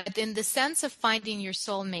 But in the sense of finding your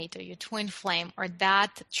soulmate or your twin flame, or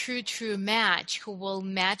that true match who will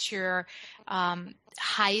match your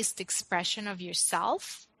highest expression of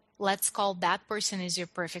yourself, let's call that person is your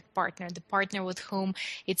perfect partner, the partner with whom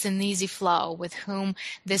it's an easy flow, with whom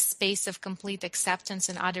this space of complete acceptance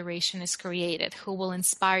and adoration is created, who will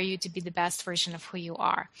inspire you to be the best version of who you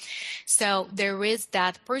are. So there is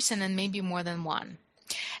that person, and maybe more than one.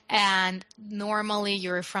 And normally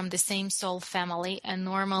you're from the same soul family, and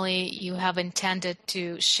normally you have intended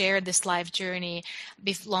to share this life journey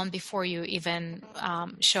long before you even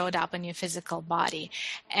showed up in your physical body.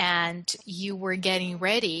 And you were getting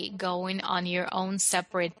ready, going on your own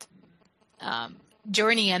separate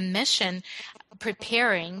journey and mission,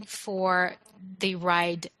 preparing for the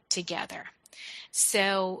ride together.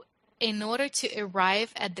 So in order to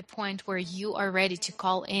arrive at the point where you are ready to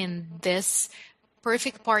call in this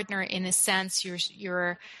perfect partner, in a sense,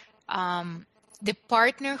 your the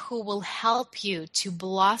partner who will help you to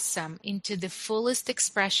blossom into the fullest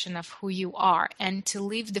expression of who you are and to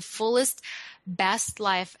live the fullest, best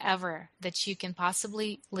life ever that you can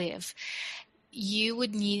possibly live, you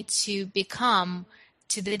would need to become,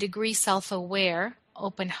 to the degree, self-aware,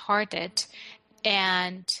 open-hearted,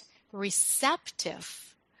 and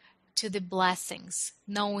receptive to the blessings,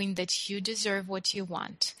 knowing that you deserve what you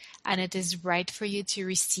want and it is right for you to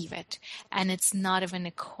receive it. And it's not even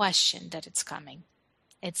a question that it's coming.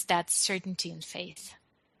 It's that certainty and faith.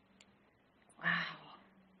 Wow.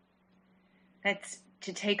 That's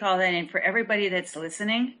to take all that in. For everybody that's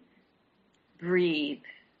listening, breathe.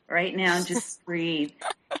 Right now, just breathe.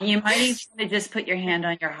 And you might even just put your hand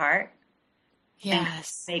on your heart.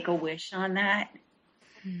 Yes. And make a wish on that.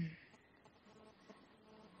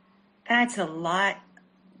 That's a lot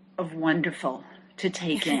of wonderful to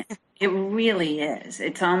take in. It really is.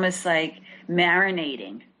 It's almost like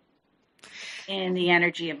marinating in the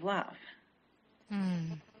energy of love.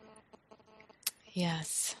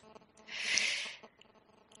 Yes.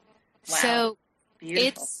 Wow. So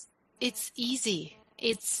beautiful. it's easy.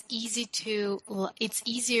 It's easier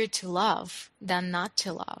to love than not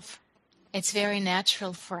to love. It's very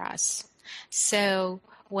natural for us. So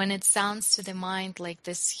when it sounds to the mind like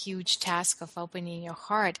this huge task of opening your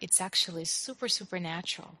heart, it's actually super, super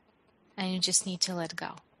natural. And you just need to let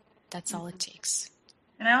go. That's all it takes.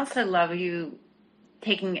 And I also love you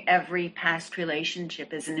taking every past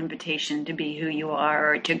relationship as an invitation to be who you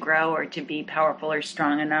are, or to grow, or to be powerful or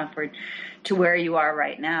strong enough, or to where you are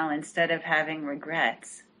right now, instead of having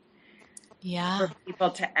regrets. Yeah. For people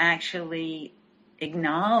to actually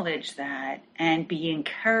acknowledge that and be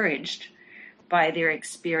encouraged by their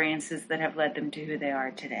experiences that have led them to who they are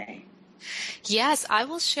today. Yes, I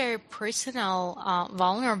will share a personal,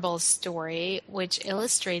 vulnerable story which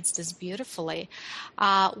illustrates this beautifully.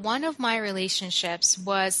 One of my relationships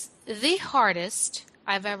was the hardest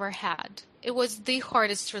I've ever had. It was the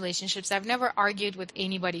hardest relationships. I've never argued with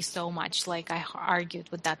anybody so much like I argued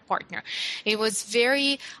with that partner. It was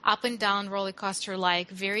very up and down, roller coaster like,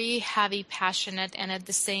 very heavy, passionate, and at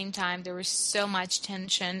the same time there was so much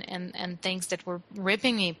tension and things that were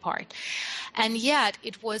ripping me apart. And yet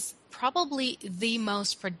it was probably the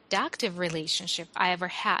most productive relationship I ever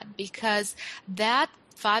had, because that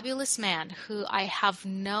fabulous man, who I have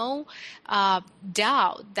no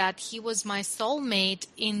doubt that he was my soulmate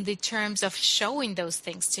in the terms of showing those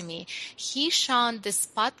things to me, he shone the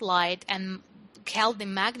spotlight and held the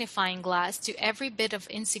magnifying glass to every bit of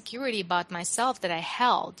insecurity about myself that I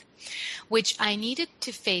held, which I needed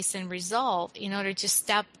to face and resolve in order to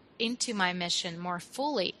step into my mission more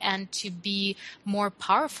fully and to be more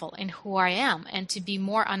powerful in who I am and to be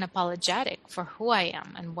more unapologetic for who I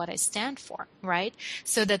am and what I stand for, right?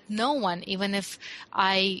 So that no one, even if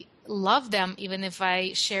I love them, even if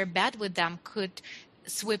I share bed with them, could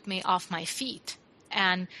sweep me off my feet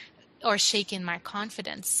and or shake in my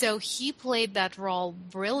confidence. So he played that role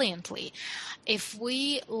brilliantly. If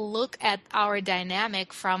we look at our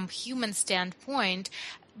dynamic from human standpoint,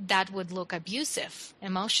 that would look abusive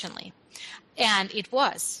emotionally. And it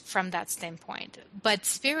was from that standpoint. But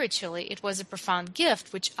spiritually, it was a profound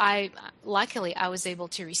gift, which luckily I was able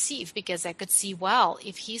to receive, because I could see, well,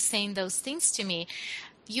 if he's saying those things to me,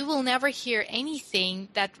 you will never hear anything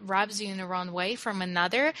that rubs you in the wrong way from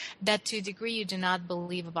another that to a degree you do not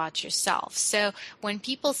believe about yourself. So when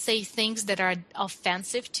people say things that are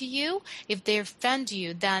offensive to you, if they offend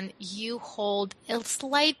you, then you hold a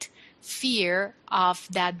slight fear of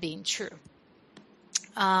that being true.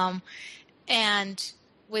 And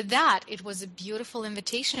with that, it was a beautiful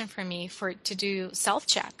invitation for me to do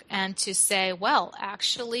self-check and to say, well,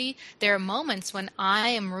 actually, there are moments when I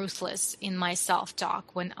am ruthless in my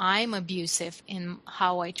self-talk, when I'm abusive in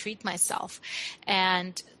how I treat myself.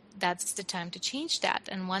 And that's the time to change that.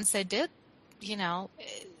 And once I did,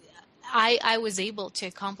 I was able to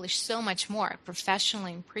accomplish so much more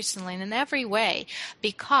professionally and personally and in every way,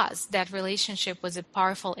 because that relationship was a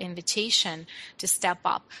powerful invitation to step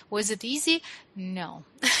up. Was it easy? No.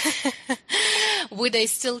 Would I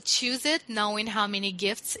still choose it, knowing how many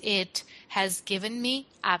gifts it has given me?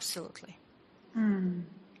 Absolutely.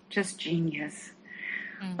 Just genius.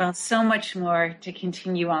 Well, so much more to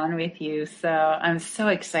continue on with you. So I'm so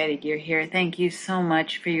excited you're here. Thank you so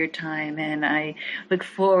much for your time. And I look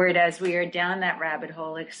forward, as we are down that rabbit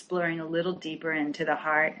hole, exploring a little deeper into the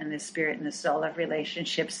heart and the spirit and the soul of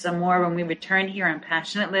relationships some more when we return here on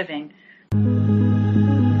Passionate Living.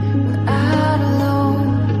 We're out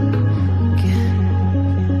alone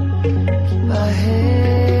again. Keep our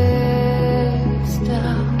heads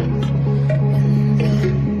down and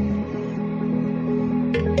then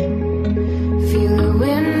feel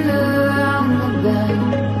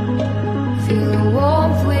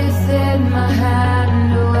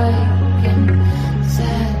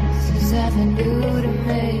something new to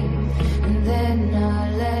me, and then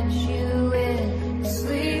I let you in.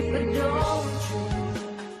 Sleep but don't dream.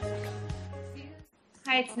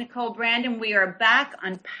 Hi, it's Nicole Brandon. We are back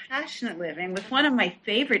on Passionate Living with one of my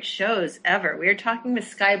favorite shows ever. We are talking with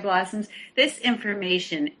Sky Blossoms. This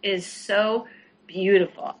information is so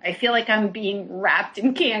beautiful. I feel like I'm being wrapped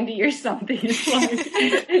in candy or something.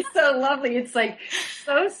 It's so lovely. It's like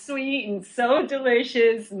so sweet and so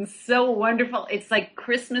delicious and so wonderful. It's like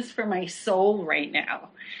Christmas for my soul right now.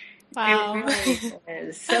 Wow. It really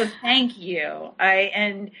is. So thank you.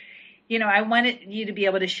 I wanted you to be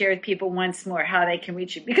able to share with people once more how they can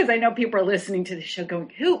reach you, because I know people are listening to the show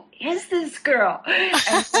going, who is this girl? And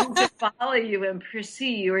to follow you and pursue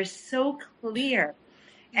you are so clear.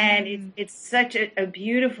 And it's such a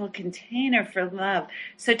beautiful container for love.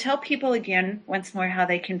 So tell people again once more how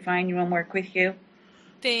they can find you and work with you.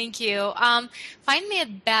 Thank you. Find me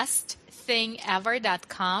at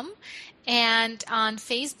bestthingever.com and on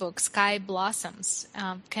Facebook, Sky Blossoms.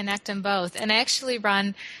 Connect them both. And I actually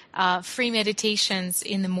run free meditations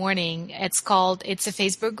in the morning. It's a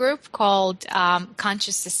Facebook group called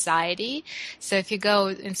Conscious Society. So if you go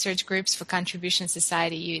and search groups for Contribution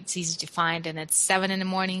Society, it's easy to find. And it's 7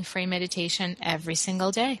 a.m, free meditation every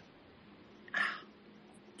single day.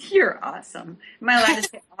 You're awesome. Am I allowed to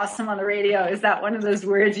say awesome on the radio? Is that one of those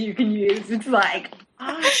words you can use? It's like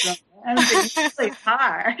awesome. It's really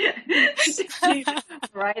hard.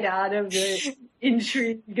 Right out of the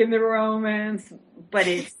intrigue and the romance. But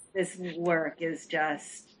this work is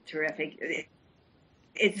just terrific.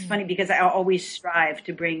 It's funny because I always strive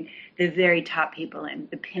to bring the very top people in,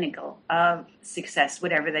 the pinnacle of success,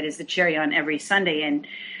 whatever that is, the cherry on every Sunday, and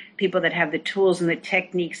people that have the tools and the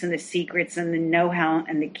techniques and the secrets and the know-how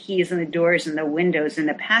and the keys and the doors and the windows and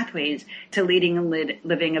the pathways to leading and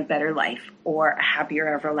living a better life, or a happier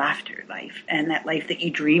ever after life, and that life that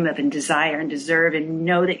you dream of and desire and deserve and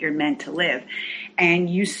know that you're meant to live. And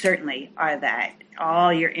you certainly are that.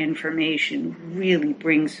 All your information really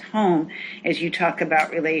brings home, as you talk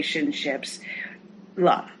about relationships,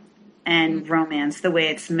 love and romance the way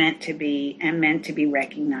it's meant to be, and meant to be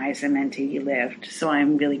recognized and meant to be lived. So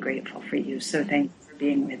I'm really grateful for you. So thank you for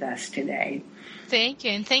being with us today. Thank you.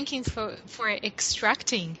 And thank you for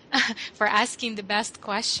extracting, for asking the best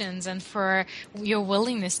questions, and for your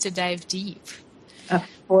willingness to dive deep. Of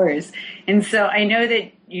course. And so I know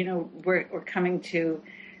that, we're coming to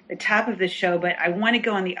the top of the show, but I want to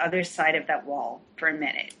go on the other side of that wall for a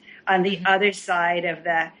minute. On the other side of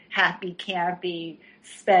the happy, campy,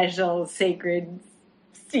 special, sacred,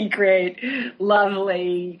 secret,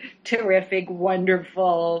 lovely, terrific,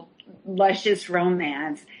 wonderful, luscious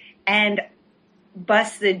romance, and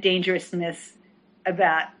bust the dangerous myths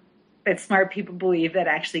about that smart people believe that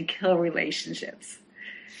actually kill relationships.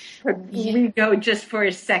 We go just for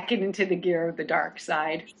a second into the gear of the dark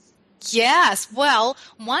side. Yes. Well,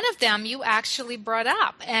 one of them you actually brought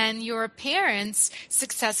up, and your parents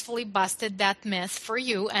successfully busted that myth for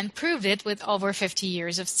you and proved it with over 50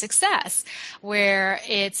 years of success, where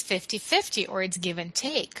it's 50-50 or it's give and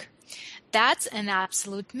take. That's an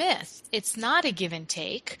absolute myth. It's not a give and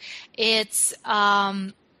take. It's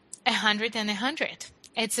 100 and 100.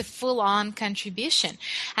 It's a full-on contribution.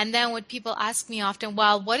 And then what people ask me often,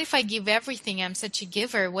 well, what if I give everything? I'm such a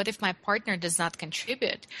giver. What if my partner does not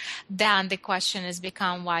contribute? Then the question has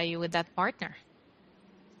become, why are you with that partner?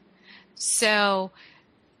 So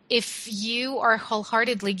if you are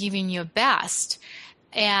wholeheartedly giving your best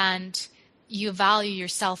and you value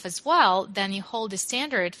yourself as well, then you hold a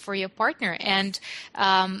standard for your partner. And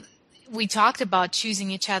we talked about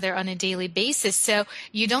choosing each other on a daily basis, so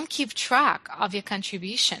you don't keep track of your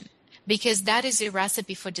contribution, because that is a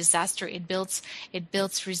recipe for disaster. It builds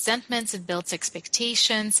resentments, it builds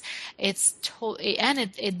expectations, and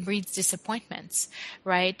it breeds disappointments,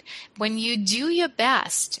 right? When you do your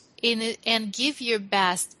best and give your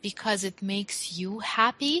best because it makes you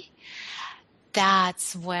happy,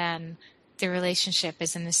 that's when the relationship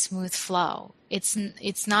is in a smooth flow. It's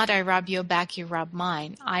not I rub your back, you rub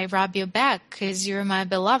mine. I rub your back because you're my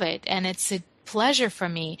beloved, and it's a pleasure for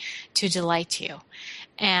me to delight you.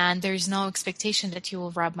 And there's no expectation that you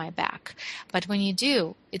will rub my back. But when you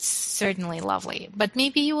do, it's certainly lovely. But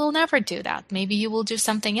maybe you will never do that. Maybe you will do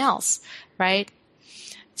something else, right?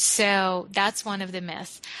 So that's one of the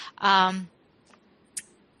myths. And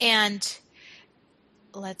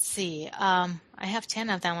let's see. I have 10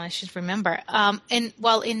 of them. I should remember.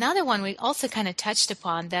 Another one we also kind of touched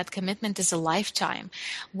upon, that commitment is a lifetime,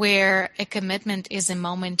 where a commitment is a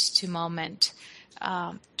moment-to-moment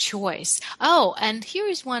choice. Oh, and here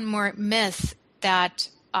is one more myth that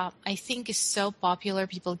I think is so popular.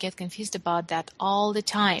 People get confused about that all the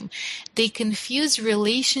time. They confuse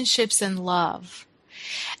relationships and love.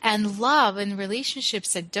 And love and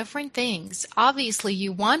relationships are different things. Obviously,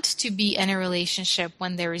 you want to be in a relationship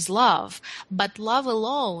when there is love, but love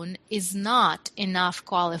alone is not enough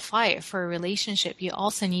qualifier for a relationship. You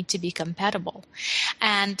also need to be compatible.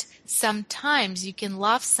 And sometimes you can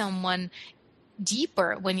love someone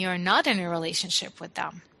deeper when you're not in a relationship with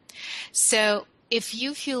them. So if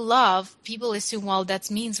you feel love, people assume, well,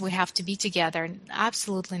 that means we have to be together.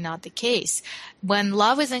 Absolutely not the case. When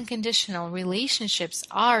love is unconditional, relationships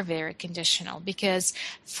are very conditional, because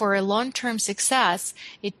for a long-term success,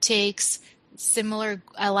 it takes similar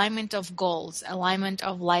alignment of goals, alignment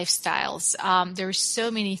of lifestyles. There's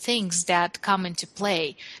so many things that come into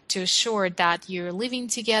play to assure that you're living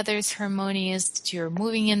together is harmonious, that you're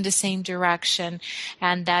moving in the same direction,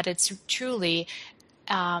 and that it's truly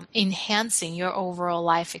enhancing your overall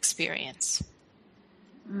life experience.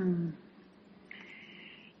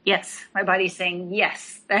 Yes, my body's saying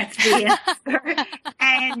yes, that's the answer.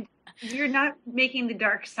 And you're not making the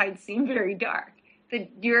dark side seem very dark.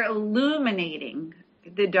 You're illuminating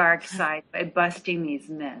the dark side by busting these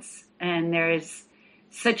myths. And there's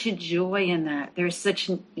such a joy in that. There's such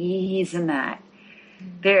an ease in that.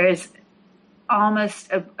 There's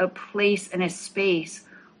almost a place and a space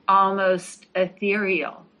almost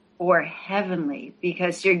ethereal or heavenly,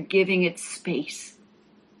 because you're giving it space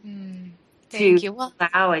to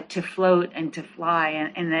allow it to float and to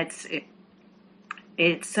fly. And that's it.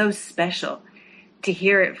 It's so special to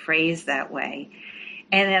hear it phrased that way.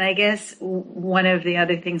 And then I guess one of the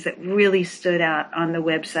other things that really stood out on the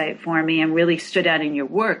website for me and really stood out in your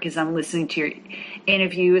work is I'm listening to your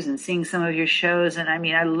interviews and seeing some of your shows. And I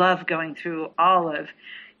mean, I love going through all of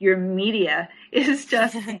your media. Is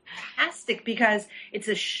just fantastic, because it's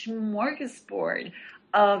a smorgasbord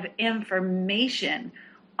of information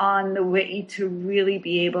on the way to really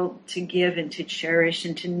be able to give and to cherish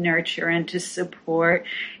and to nurture and to support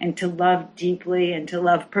and to love deeply and to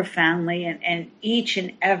love profoundly. And each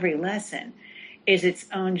and every lesson is its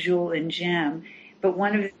own jewel and gem. But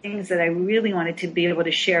one of the things that I really wanted to be able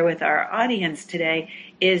to share with our audience today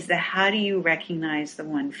is the how do you recognize the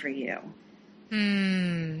one for you?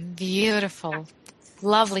 Beautiful.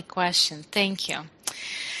 Lovely question. Thank you.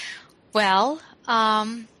 Well,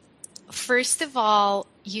 first of all,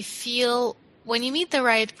 you feel when you meet the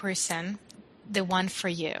right person, the one for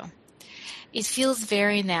you, it feels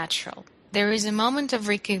very natural. There is a moment of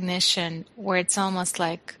recognition where it's almost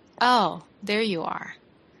like, oh, there you are,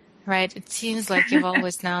 right? It seems like you've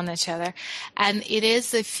always known each other. And it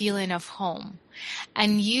is a feeling of home.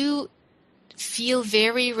 And you feel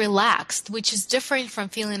very relaxed, which is different from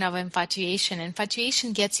feeling of infatuation.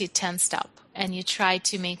 Infatuation gets you tensed up, and you try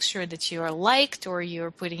to make sure that you are liked or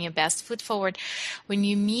you're putting your best foot forward. When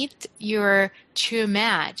you meet your true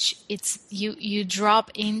match, it's you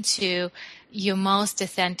drop into your most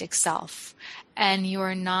authentic self, and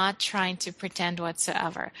you're not trying to pretend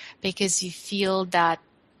whatsoever, because you feel that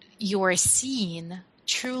you're seen,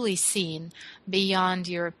 truly seen, beyond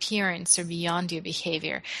your appearance or beyond your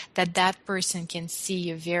behavior, that person can see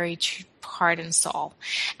your very heart and soul.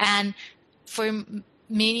 And for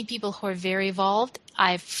many people who are very evolved,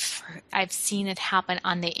 I've seen it happen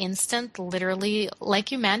on the instant, literally,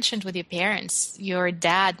 like you mentioned with your parents. Your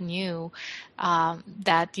dad knew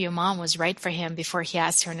that your mom was right for him before he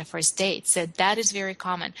asked her on the first date. So that is very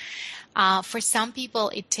common. For some people,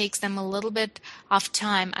 it takes them a little bit of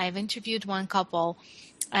time. I've interviewed one couple,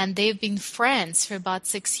 and they've been friends for about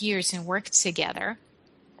 6 years and worked together.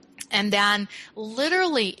 And then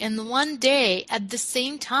literally in one day at the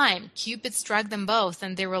same time, Cupid struck them both,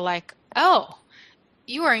 and they were like, oh,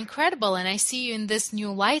 you are incredible, and I see you in this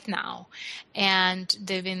new light now. And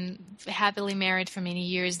they've been happily married for many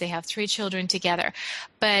years. They have 3 children together.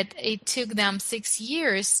 But it took them 6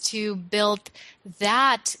 years to build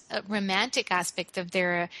that romantic aspect of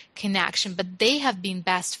their connection. But they have been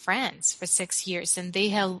best friends for 6 years, and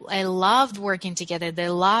I loved working together. They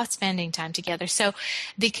loved spending time together. So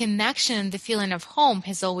the connection and the feeling of home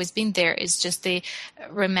has always been there. It's just the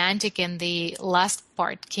romantic and the lust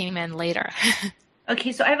part came in later.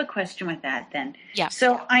 Okay, so I have a question with that then. Yeah.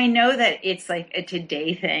 So I know that it's like a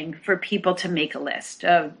today thing for people to make a list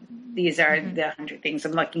of these are the 100 things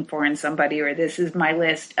I'm looking for in somebody, or this is my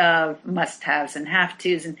list of must-haves and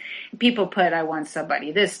have-tos. And people put, I want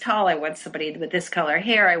somebody this tall, I want somebody with this color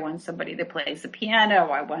hair, I want somebody that plays the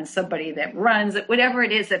piano, I want somebody that runs, whatever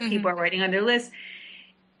it is that people are writing on their list.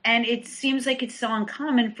 And it seems like it's so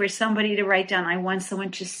uncommon for somebody to write down, I want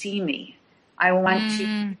someone to see me. I want to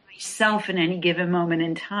be myself in any given moment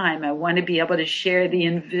in time. I want to be able to share the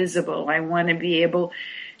invisible. I want to be able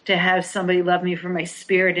to have somebody love me for my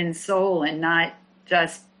spirit and soul and not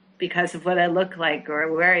just because of what I look like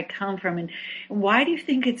or where I come from. And why do you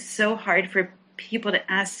think it's so hard for people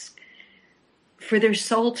to ask for their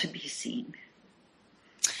soul to be seen?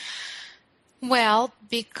 Well,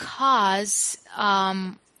 because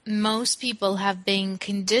most people have been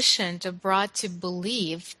conditioned or brought to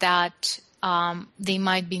believe that they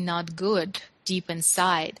might be not good deep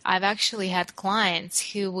inside. I've actually had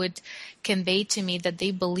clients who would convey to me that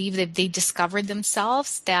they believe that they discovered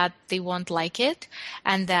themselves, that they won't like it,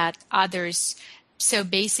 and that others, so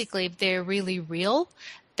basically if they're really real,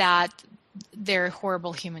 that they're a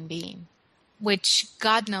horrible human being, which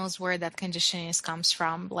God knows where that conditioning comes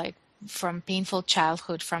from, like from painful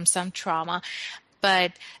childhood, from some trauma.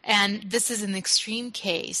 And this is an extreme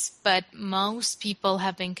case, but most people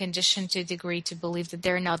have been conditioned to a degree to believe that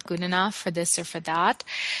they're not good enough for this or for that.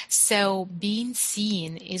 So being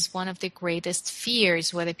seen is one of the greatest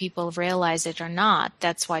fears, whether people realize it or not.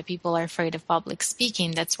 That's why people are afraid of public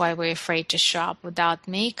speaking. That's why we're afraid to shop without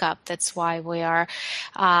makeup. That's why we are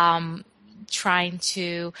trying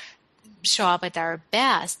to show up at our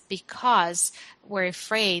best, because we're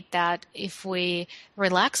afraid that if we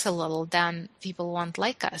relax a little, then people won't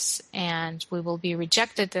like us and we will be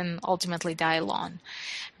rejected and ultimately die alone,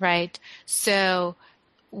 right? So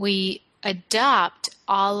we adopt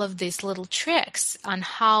all of these little tricks on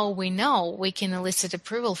how we know we can elicit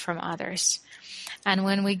approval from others. And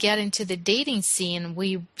when we get into the dating scene,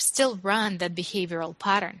 we still run that behavioral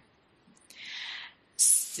pattern.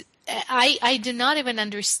 I do not even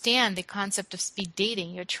understand the concept of speed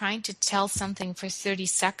dating. You're trying to tell something for 30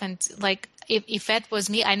 seconds. Like, if it was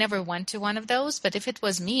me, I never went to one of those, but if it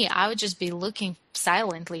was me, I would just be looking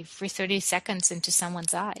silently for 30 seconds into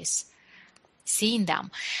someone's eyes, seeing them.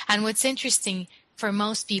 And what's interesting, for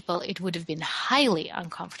most people, it would have been highly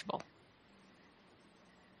uncomfortable.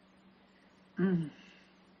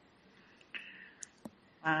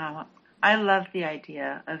 Wow. I love the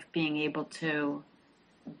idea of being able to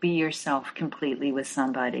be yourself completely with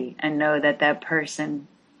somebody and know that that person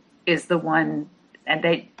is the one, and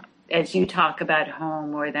that as you talk about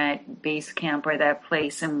home or that base camp or that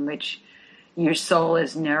place in which your soul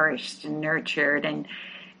is nourished and nurtured. And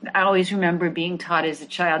I always remember being taught as a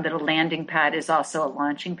child that a landing pad is also a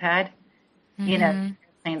launching pad. You know,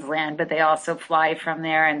 planes land, but they also fly from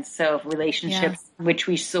there. And so relationships which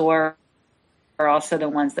we soar are also the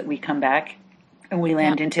ones that we come back and we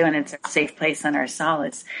land into, and it's a safe place on our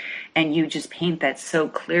solids. And you just paint that so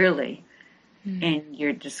clearly in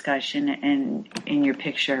your discussion and in your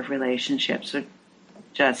picture of relationships. So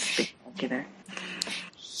just spectacular.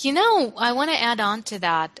 You know, I want to add on to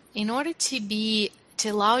that. In order to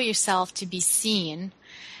allow yourself to be seen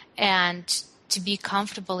and to be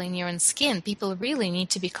comfortable in your own skin, people really need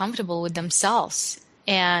to be comfortable with themselves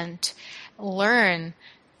and learn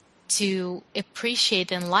to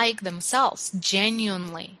appreciate and like themselves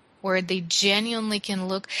genuinely, where they genuinely can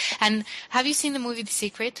look. And have you seen the movie The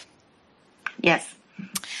Secret? Yes.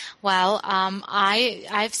 Well,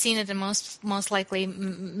 I've seen it, and most likely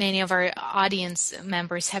many of our audience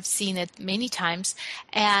members have seen it many times.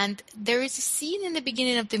 And there is a scene in the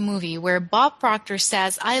beginning of the movie where Bob Proctor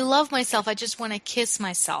says, "I love myself. I just want to kiss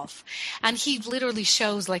myself," and he literally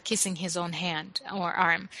shows like kissing his own hand or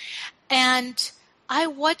arm. And I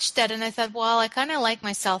watched that and I thought, well, I kind of like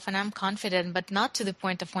myself and I'm confident, but not to the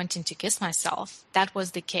point of wanting to kiss myself. That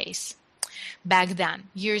was the case back then,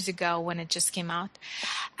 years ago when it just came out.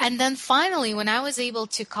 And then finally, when I was able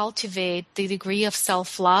to cultivate the degree of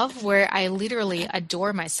self-love where I literally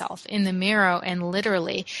adore myself in the mirror and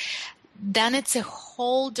literally, then it's a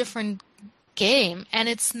whole different game. And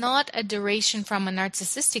it's not adoration from a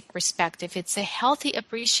narcissistic perspective. It's a healthy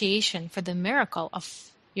appreciation for the miracle of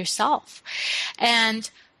yourself. And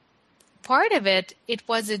part of it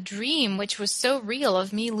was a dream which was so real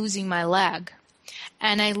of me losing my leg.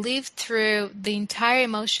 And I lived through the entire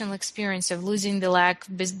emotional experience of losing the leg,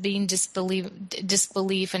 being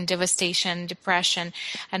disbelief and devastation, depression,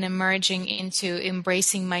 and emerging into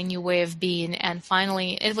embracing my new way of being. And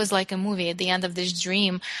finally, it was like a movie. At the end of this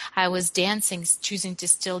dream, I was dancing, choosing to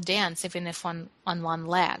still dance, even if on one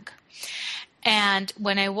leg. And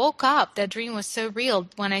when I woke up, that dream was so real.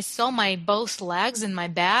 When I saw my both legs in my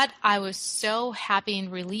bed, I was so happy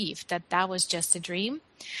and relieved that that was just a dream.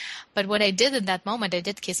 But what I did in that moment, I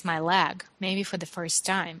did kiss my leg, maybe for the first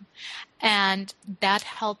time. And that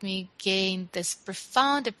helped me gain this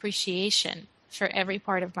profound appreciation for every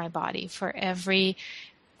part of my body, for every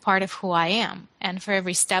part of who I am, and for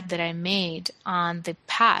every step that I made on the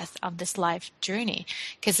path of this life journey,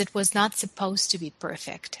 because it was not supposed to be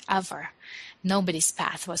perfect ever. Nobody's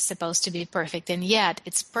path was supposed to be perfect, and yet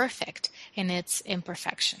it's perfect in its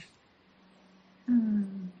imperfection.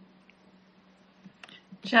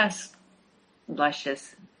 Just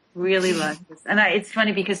luscious, really luscious. And it's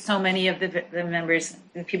funny because so many of the members,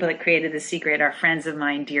 the people that created The Secret, are friends of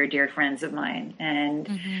mine, dear, dear friends of mine.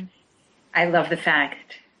 And I love the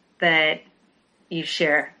fact that you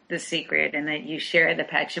share The Secret and that you share the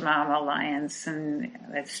Pachamama Alliance, and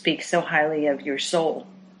that speaks so highly of your soul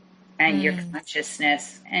and your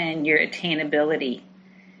consciousness and your attainability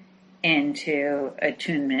into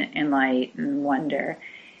attunement and light and wonder,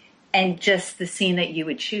 and just the scene that you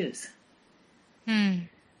would choose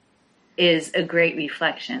is a great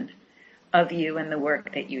reflection of you and the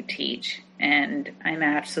work that you teach. And I'm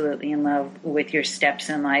absolutely in love with your steps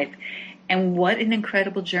in life. And what an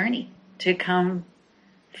incredible journey to come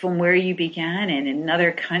from where you began in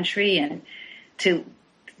another country, and to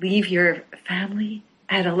leave your family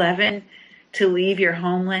at 11, to leave your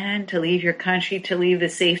homeland, to leave your country, to leave the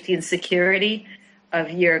safety and security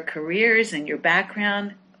of your careers and your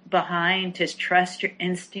background behind, to trust your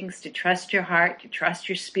instincts, to trust your heart, to trust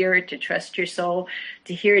your spirit, to trust your soul,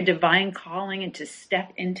 to hear a divine calling and to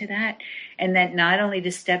step into that. And then not only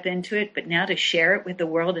to step into it, but now to share it with the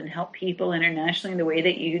world and help people internationally in the way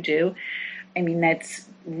that you do. I mean, that's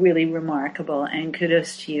really remarkable, and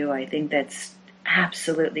kudos to you. I think that's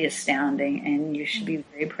absolutely astounding, and you should be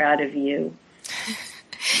very proud of you.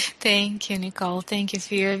 Thank you, Nicole. Thank you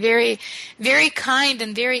for your very, very kind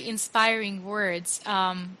and very inspiring words.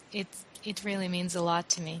 It really means a lot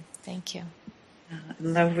to me. Thank you. I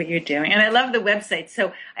love what you're doing. And I love the website.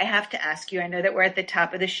 So I have to ask you, I know that we're at the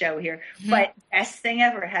top of the show here, but best thing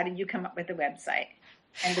ever, how did you come up with the website?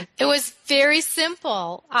 It was very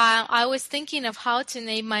simple. I was thinking of how to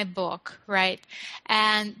name my book, right?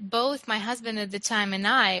 And both my husband at the time and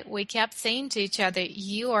I, we kept saying to each other,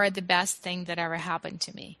 you are the best thing that ever happened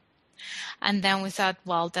to me. And then we thought,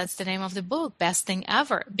 well, that's the name of the book, Best Thing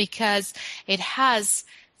Ever, because it has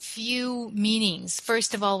few meanings.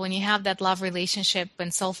 First of all, when you have that love relationship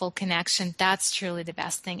and soulful connection, that's truly the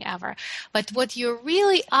best thing ever. But what you're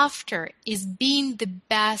really after is being the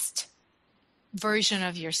best version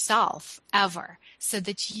of yourself ever, so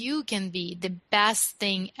that you can be the best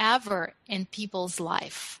thing ever in people's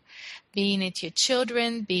life. Being it your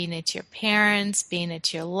children, being it your parents, being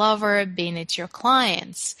it your lover, being it your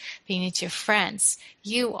clients, being it your friends,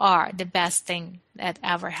 you are the best thing that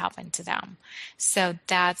ever happened to them. So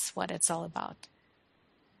that's what it's all about.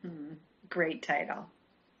 Great title.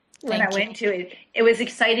 When I went to it, it was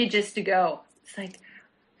excited just to go. It's like,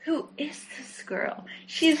 who is this girl?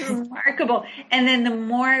 She's remarkable. And then the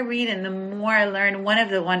more I read and the more I learn, one of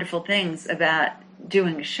the wonderful things about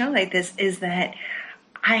doing a show like this is that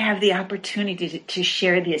I have the opportunity to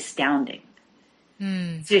share the astounding,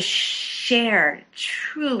 to share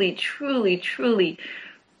truly, truly, truly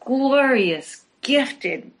glorious,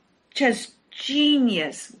 gifted, just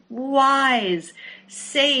genius, wise,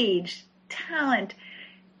 sage, talent,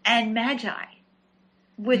 and magi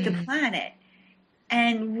with the planet.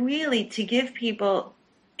 And really to give people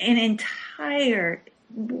an entire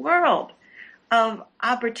world of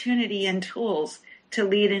opportunity and tools to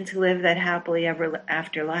lead and to live that happily ever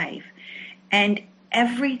after life. And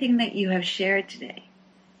everything that you have shared today,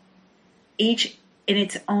 each in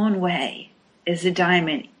its own way, is a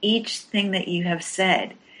diamond. Each thing that you have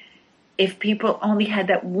said, if people only had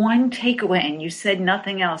that one takeaway and you said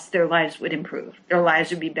nothing else, their lives would improve. Their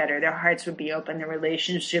lives would be better. Their hearts would be open. Their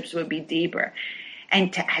relationships would be deeper.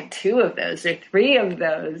 And to add 2 of those or 3 of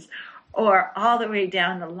those, or all the way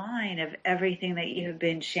down the line of everything that you have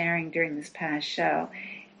been sharing during this past show,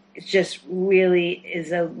 it just really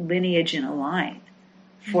is a lineage and a line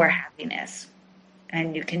for happiness.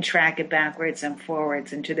 And you can track it backwards and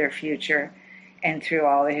forwards into their future and through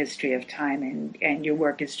all the history of time. And your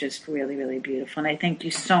work is just really, really beautiful. And I thank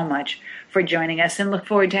you so much for joining us, and look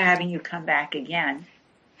forward to having you come back again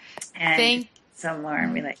and some more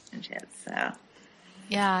relationships. So.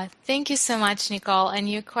 Yeah, thank you so much, Nicole. And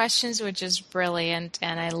your questions were just brilliant,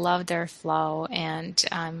 and I love their flow. And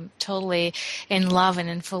I'm totally in love and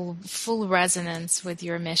in full resonance with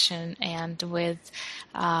your mission and with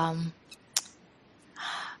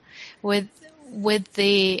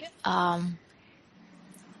the.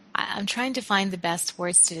 I'm trying to find the best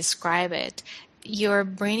words to describe it. You're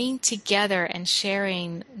bringing together and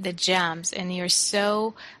sharing the gems, and you're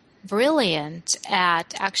so brilliant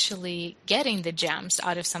at actually getting the gems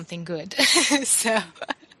out of something good. So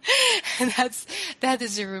That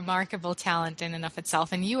is a remarkable talent in and of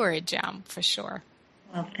itself, and you are a gem for sure.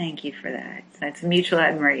 Well, thank you for that. That's mutual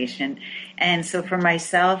admiration. And so for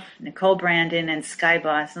myself, Nicole Brandon, and Sky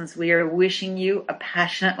Blossoms, we are wishing you a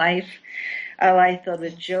passionate life, a life filled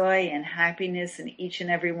with joy and happiness, and each and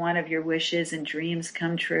every one of your wishes and dreams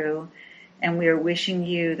come true. And we are wishing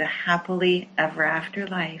you the happily ever after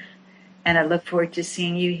life. And I look forward to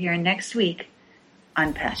seeing you here next week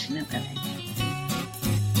on Passionate Living.